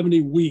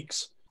 70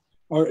 weeks,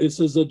 or it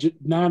says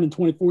 9 and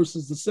 24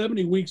 says the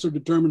 70 weeks are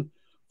determined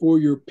for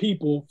your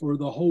people for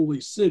the holy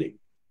city,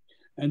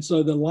 and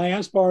so the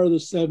last part of the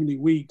 70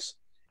 weeks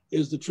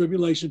is the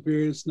tribulation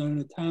period. It's known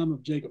as the time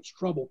of Jacob's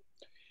trouble,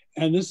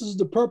 and this is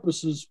the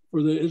purposes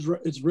for the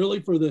Israel. It's really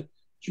for the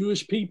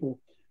Jewish people,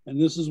 and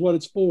this is what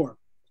it's for.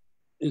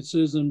 It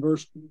says in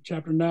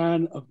chapter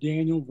 9 of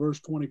Daniel, verse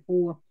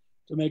 24,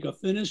 to make a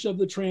finish of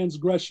the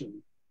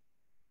transgression.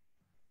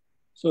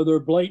 So their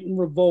blatant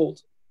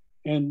revolt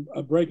and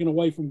a breaking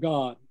away from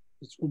God,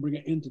 it's going to bring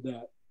an end to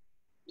that.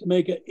 To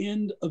make an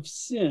end of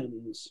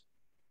sins,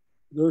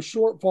 their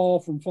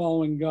shortfall from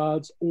following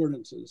God's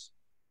ordinances.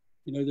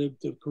 You know,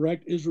 to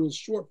correct Israel's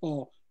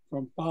shortfall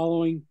from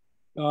following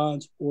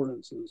God's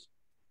ordinances.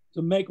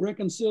 To make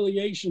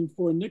reconciliation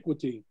for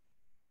iniquity.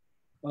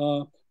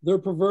 Their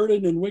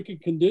perverted and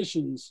wicked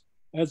conditions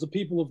as a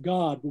people of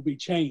God will be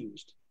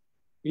changed.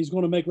 He's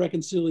going to make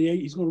reconciliation.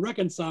 He's going to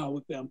reconcile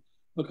with them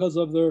because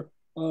of their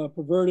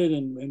perverted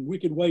and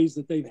wicked ways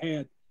that they've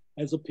had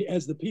as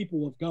the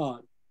people of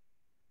God,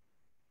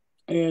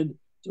 and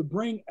to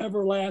bring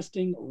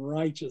everlasting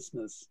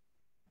righteousness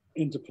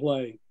into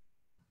play.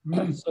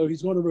 So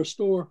he's going to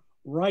restore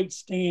right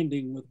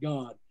standing with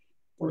God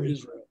for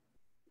Israel,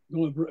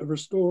 going to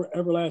restore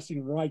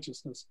everlasting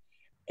righteousness,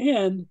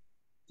 and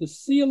to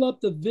seal up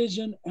the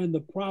vision and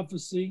the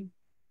prophecy,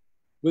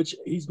 which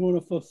he's going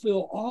to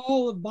fulfill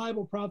all of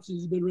Bible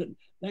prophecies that have been written.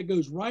 That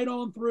goes right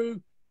on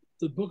through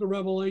the book of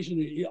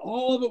Revelation.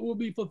 All of it will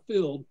be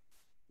fulfilled,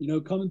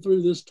 coming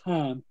through this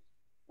time.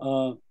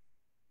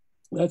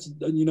 That's,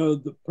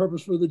 the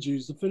purpose for the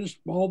Jews, to finish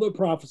all their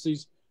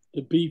prophecies,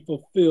 to be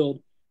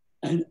fulfilled,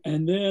 and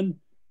then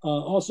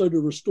also to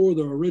restore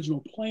the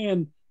original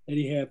plan that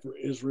he had for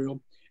Israel,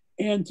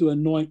 and to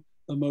anoint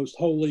the most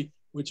holy,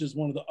 which is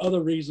one of the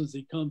other reasons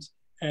he comes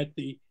at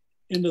the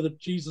end of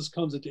Jesus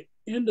comes at the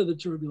end of the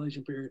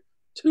tribulation period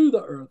to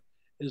the earth,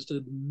 is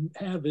to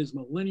have his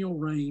millennial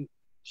reign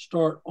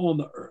start on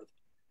the earth.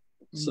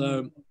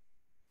 So,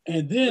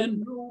 and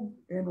then rule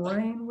and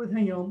reign with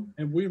him,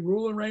 and we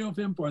rule and reign with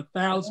him for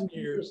 1,000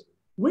 years.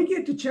 We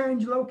get to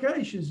change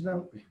locations,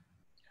 don't we?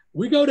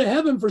 We go to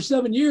heaven for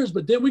 7 years,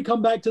 but then we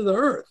come back to the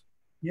earth.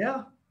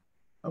 Yeah.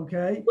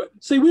 Okay. But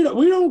see, we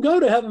don't go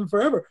to heaven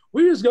forever.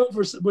 We just go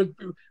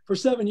for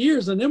 7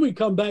 years, and then we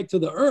come back to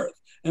the earth,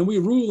 and we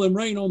rule and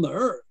reign on the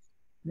earth.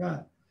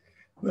 Right.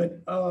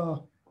 But a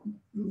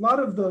lot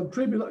of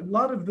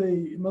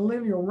the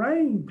millennial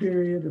reign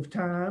period of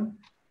time,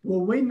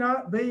 will we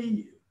not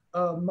be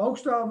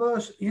most of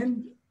us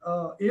in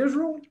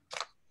Israel?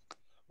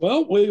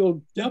 Well,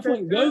 we'll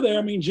definitely go there.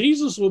 I mean,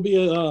 Jesus will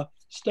be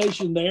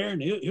stationed there,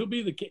 and he'll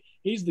be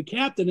he's the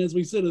captain, as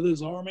we said, of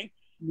this army.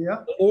 Yeah.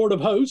 The Lord of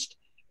hosts.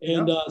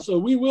 And so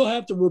we will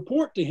have to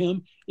report to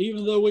him,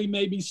 even though we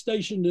may be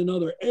stationed in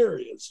other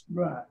areas.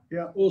 Right.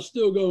 Yeah. We'll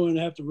still go and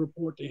have to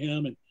report to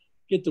him and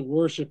get to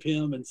worship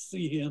him and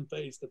see him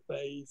face to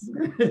face.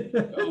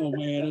 Oh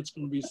man, it's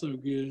going to be so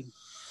good.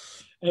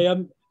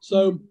 Hey,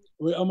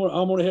 we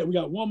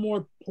got one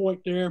more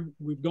point there.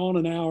 We've gone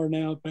an hour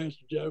now,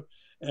 Pastor Joe,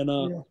 and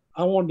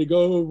I wanted to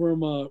go over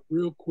them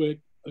real quick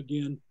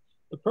again.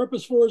 The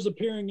purpose for his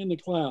appearing in the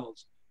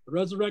clouds: to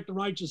resurrect the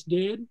righteous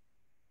dead,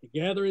 to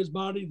gather his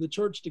body, the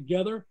church,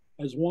 together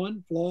as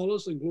one,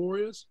 flawless and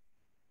glorious,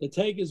 to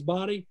take his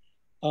body,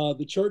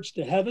 the church,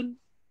 to heaven,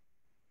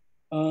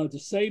 to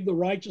save the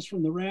righteous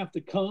from the wrath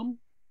to come,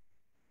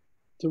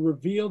 to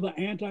reveal the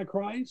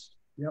Antichrist,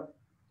 Yep.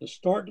 to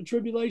start the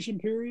tribulation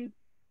period.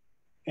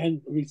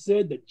 And we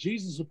said that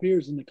Jesus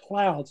appears in the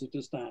clouds at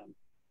this time,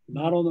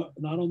 not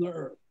on the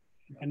earth.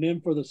 And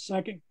then for the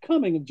second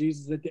coming of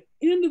Jesus at the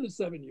end of the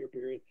 7-year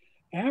period,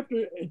 at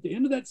the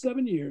end of that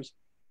 7 years,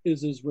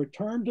 is his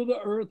return to the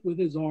earth with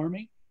his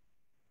army.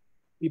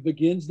 He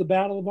begins the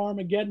battle of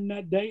Armageddon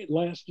that day. It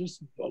lasts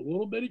just a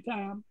little bitty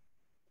time.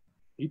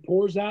 He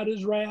pours out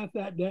his wrath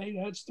that day.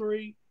 That's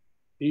 3.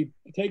 He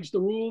takes the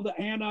rule of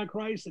the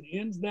Antichrist and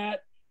ends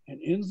that, and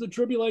ends the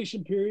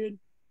tribulation period.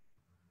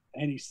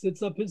 And he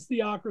sits up his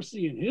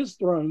theocracy and his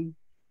throne,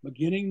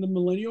 beginning the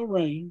millennial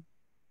reign.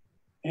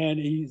 And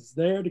he's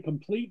there to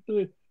complete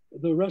the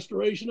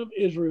restoration of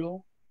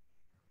Israel.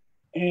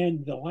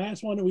 And the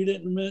last one that we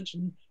didn't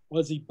mention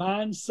was he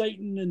binds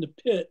Satan in the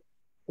pit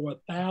for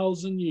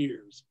 1,000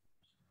 years.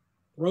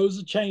 Throws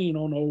a chain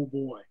on the old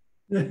boy.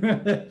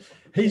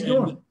 He's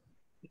going.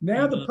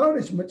 Now the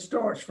punishment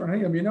starts for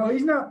him. You know,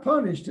 he's not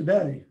punished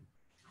today.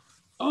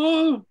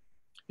 Oh,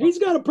 he's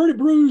got a pretty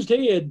bruised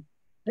head.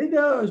 He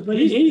does, but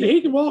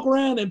he can walk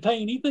around in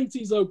pain. He thinks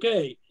he's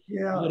okay.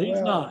 Yeah, but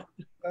he's not.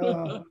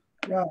 Right.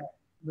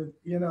 But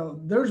you know,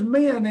 there's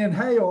men in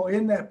hell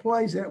in that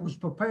place that was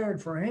prepared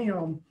for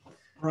him.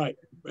 Right.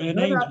 And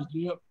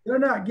angels, they're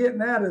not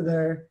getting out of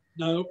there.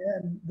 No.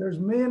 And there's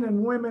men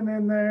and women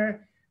in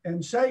there,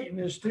 and Satan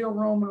is still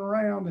roaming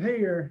around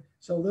here.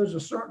 So there's a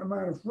certain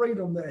amount of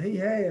freedom that he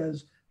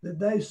has that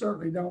they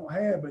certainly don't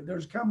have. But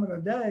there's coming a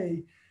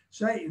day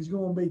Satan's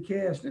going to be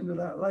cast into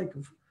that lake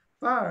of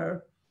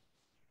fire.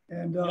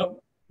 And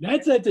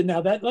that's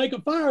now that lake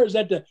of fire is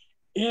at the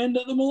end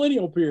of the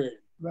millennial period.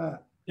 Right.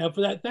 Now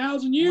for that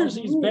 1,000 years,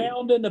 he's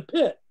bound in the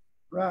pit.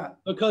 Right.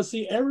 Because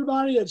see,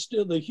 everybody that's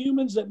still the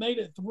humans that made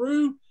it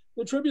through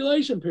the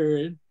tribulation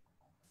period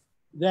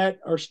that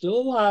are still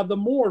alive, the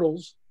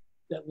mortals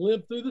that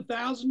lived through the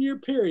 1,000-year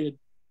period,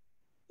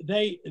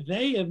 they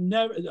have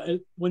never,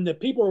 when the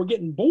people were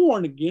getting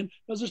born again,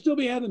 because they'll still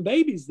be having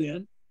babies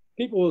then,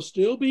 people will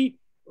still be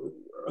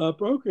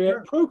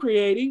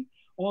procreating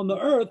on the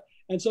earth.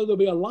 And so there'll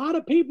be a lot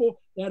of people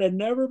that had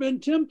never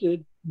been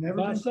tempted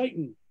by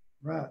Satan.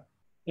 Right.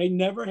 They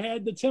never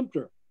had the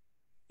tempter.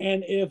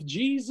 And if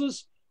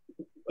Jesus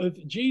or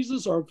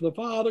if the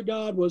Father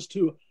God was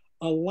to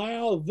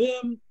allow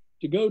them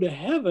to go to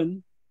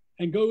heaven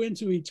and go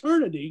into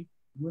eternity,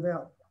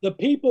 without the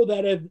people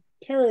that have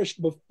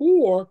perished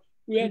before,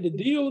 who had to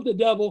deal with the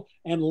devil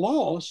and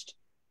lost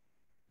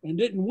and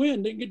didn't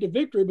win, didn't get the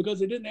victory because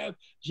they didn't have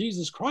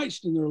Jesus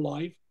Christ in their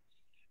life.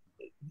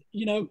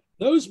 You know,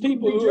 those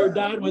people who are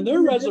died, when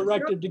they're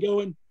resurrected to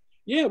go in,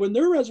 when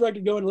they're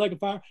resurrected to go into the lake of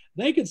fire,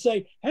 they could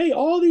say, hey,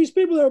 all these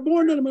people that are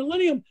born in the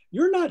millennium,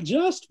 you're not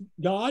just,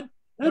 God.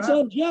 That's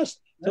unjust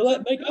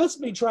to make us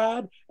be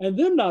tried and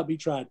them not be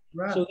tried.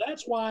 Right. So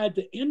that's why at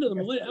the end of the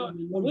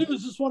millennium, I believe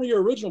this is one of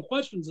your original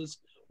questions, is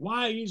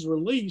why he's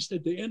released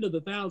at the end of the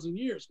 1,000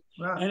 years.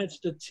 Right. And it's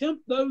to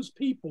tempt those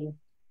people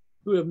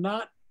who have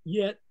not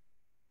yet,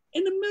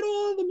 in the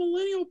middle of the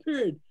millennial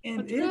period,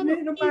 and isn't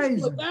it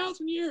amazing?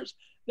 1,000 years,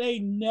 they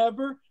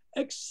never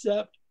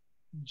accept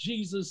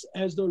Jesus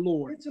as their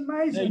Lord. It's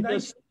amazing. They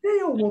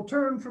still will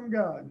turn from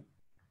God.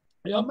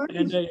 Yep.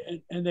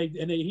 And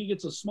he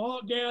gets a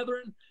small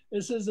gathering.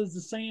 It says as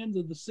the sands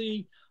of the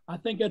sea. I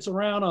think that's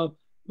around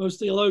most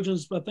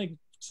theologians, I think,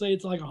 say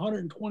it's like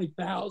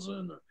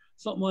 120,000 or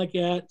something like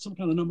that, some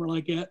kind of number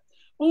like that.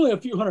 Only a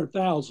few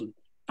 100,000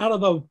 out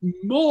of a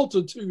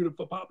multitude of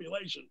the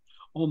population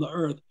on the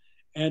earth.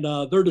 And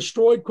they're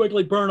destroyed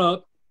quickly, burn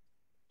up,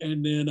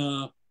 and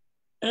then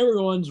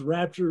everyone's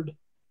raptured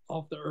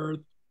off the earth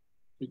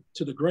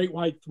to the great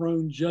white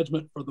throne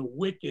judgment for the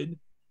wicked.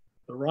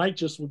 The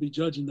righteous will be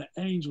judging the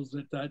angels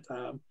at that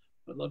time.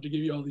 I'd love to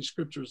give you all these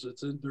scriptures.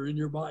 They're in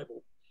your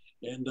Bible.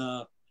 And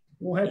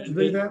we'll have to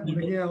do that one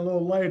again a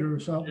little later or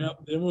something. Yep.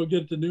 Then we'll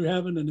get the new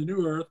heaven and the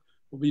new earth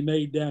will be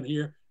made down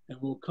here, and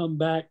we'll come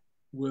back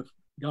with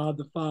God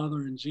the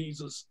Father and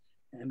Jesus,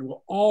 and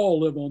we'll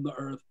all live on the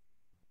earth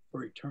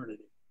for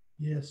eternity.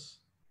 Yes.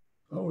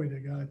 Glory to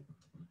God.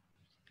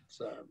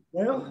 So,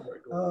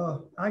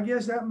 well, I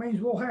guess that means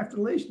we'll have to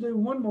at least do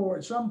one more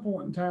at some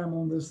point in time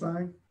on this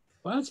thing.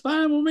 Well, that's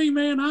fine with me,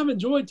 man. I've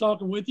enjoyed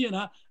talking with you, and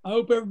I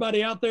hope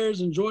everybody out there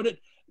has enjoyed it.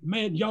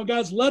 Man, y'all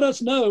guys, let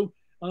us know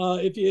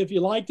if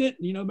you liked it.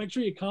 You know, make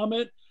sure you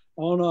comment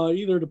on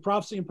either the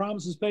Prophecy and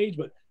Promises page,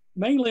 but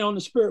mainly on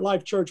the Spirit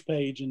Life Church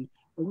page. And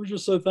we're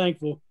just so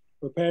thankful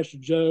for Pastor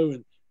Joe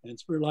and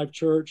Spirit Life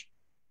Church.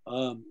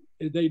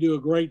 They do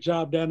a great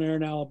job down there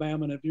in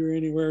Alabama. And if you're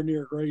anywhere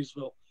near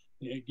Graysville,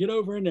 get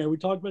over in there. We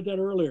talked about that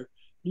earlier.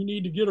 You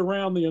need to get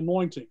around the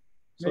anointing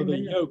so the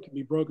yoke can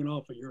be broken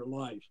off of your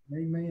life.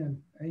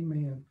 Amen.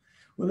 Amen.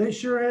 Well, it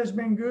sure has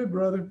been good,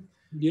 brother.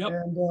 Yep.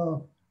 And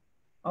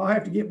I'll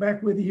have to get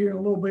back with you here in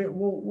a little bit.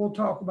 We'll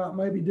talk about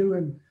maybe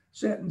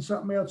setting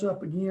something else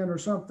up again or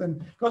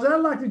something, because I'd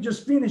like to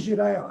just finish it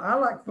out. I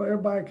like for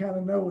everybody to kind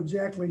of know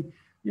exactly,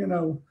 you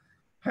know,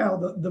 how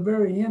the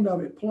very end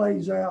of it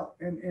plays out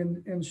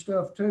and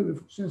stuff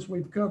too, since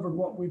we've covered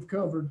what we've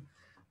covered.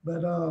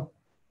 But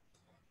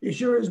it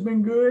sure has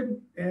been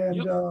good. And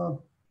Yep.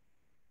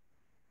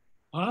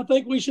 I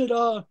think we should,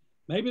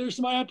 maybe there's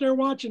somebody out there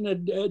watching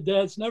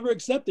that's never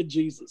accepted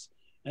Jesus.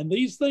 And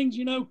these things,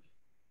 you know,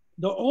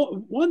 the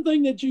one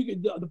thing that you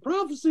could, the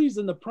prophecies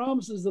and the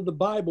promises of the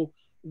Bible,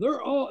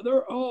 they're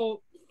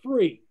all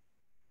free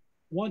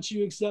once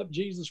you accept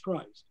Jesus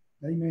Christ.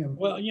 Amen.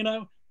 Well, you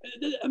know,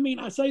 I mean,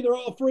 I say they're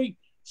all free.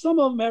 Some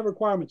of them have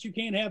requirements. You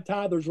can't have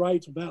tithers'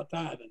 rights without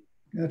tithing.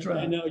 That's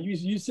right. You know,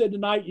 you said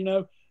tonight, you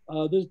know,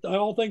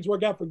 all things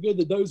work out for good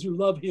to those who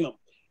love Him.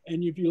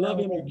 And if you love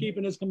Him, you're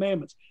keeping His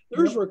commandments.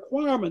 There's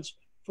requirements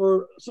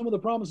for some of the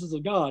promises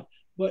of God,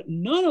 but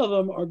none of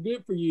them are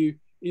good for you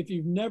if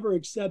you've never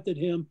accepted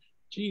Him,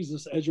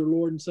 Jesus, as your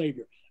Lord and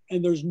Savior.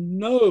 And there's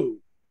no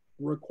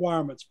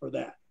requirements for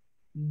that.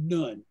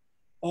 None.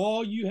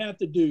 All you have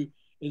to do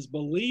is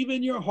believe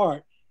in your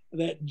heart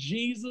that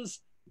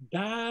Jesus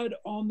died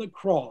on the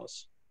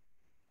cross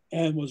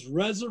and was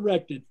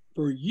resurrected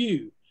for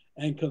you,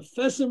 and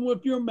confess Him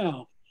with your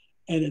mouth.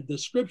 And the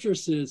scripture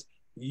says,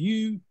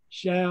 you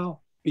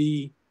shall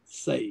be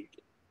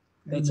saved.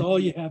 That's all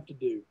you have to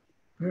do.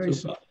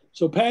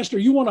 So Pastor,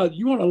 you want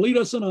to lead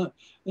us in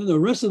the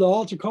rest of the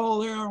altar call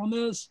there on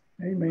this?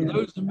 Amen. For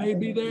those that may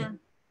be there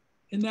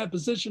in that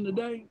position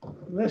today.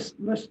 Let's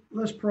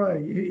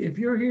pray. If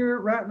you're here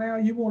right now,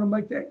 you want to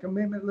make that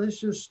commitment. Let's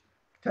just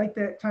take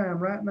that time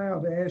right now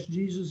to ask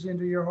Jesus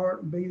into your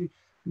heart and be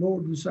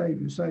Lord and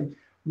Savior. Say,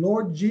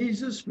 Lord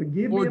Jesus,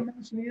 forgive me of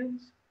my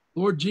sins.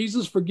 Lord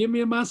Jesus, forgive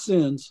me of my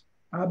sins.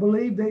 I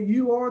believe that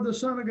you are the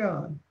Son of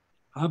God.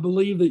 I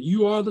believe that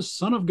you are the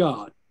Son of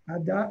God.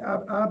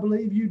 I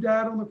believe you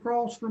died on the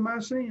cross for my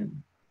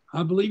sin.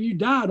 I believe you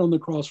died on the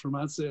cross for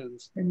my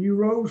sins. And you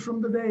rose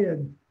from the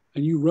dead.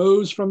 And you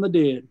rose from the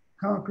dead.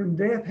 Conquering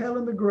death, hell,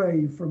 and the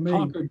grave for me.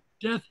 Conquered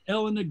death,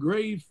 hell, and the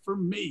grave for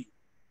me.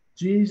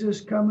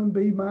 Jesus, come and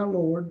be my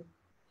Lord.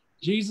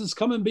 Jesus,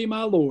 come and be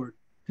my Lord.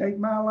 Take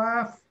my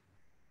life.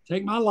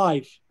 Take my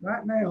life.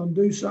 Right now and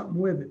do something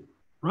with it.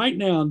 Right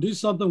now and do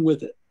something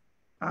with it.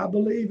 I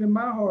believe in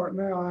my heart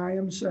now I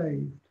am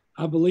saved.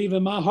 I believe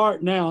in my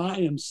heart now I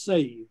am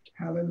saved.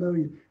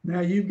 Hallelujah.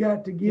 Now you've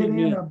got to get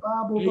in a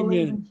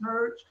Bible-believing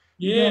church.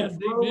 Yes,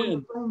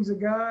 amen. The things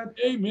of God.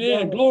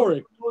 Amen.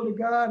 Glory. Glory to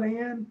God.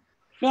 And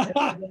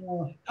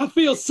I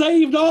feel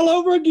saved all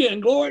over again.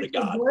 Glory to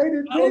God.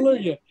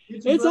 Hallelujah.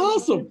 It's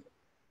awesome. Adventure.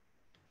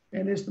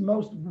 And it's the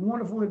most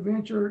wonderful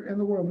adventure in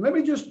the world. Let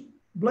me just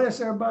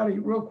bless everybody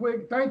real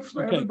quick. Thanks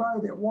for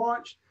everybody that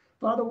watched.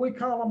 Father, we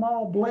call them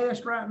all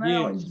blessed right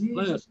now in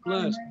Jesus'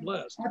 name.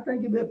 Blessed. I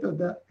think that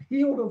the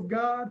healed of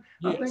God,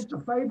 I think the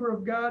favor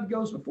of God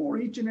goes before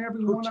each and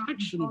every one of them.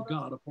 Protection of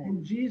God upon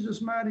in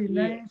Jesus' mighty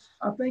name.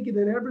 I think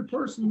that every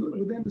person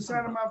within the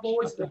sound of my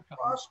voice that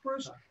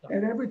prospers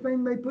and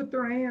everything they put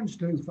their hands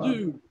to,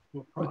 Father,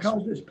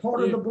 because it's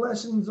part of the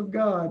blessings of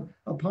God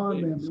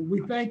upon them.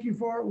 We thank you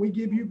for it. We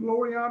give you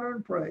glory, honor,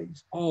 and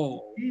praise.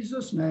 Oh, in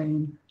Jesus'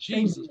 name.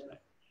 Jesus' name.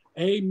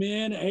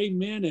 Amen,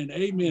 amen, and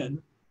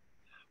amen.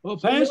 Well,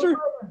 Pastor,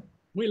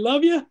 we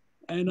love you,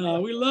 and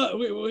we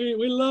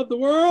love the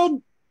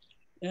world,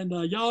 and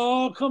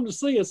y'all come to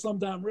see us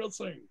sometime real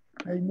soon.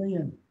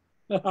 Amen.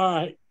 All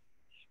right.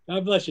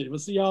 God bless you. We'll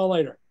see y'all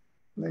later.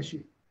 Bless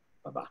you.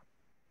 Bye-bye.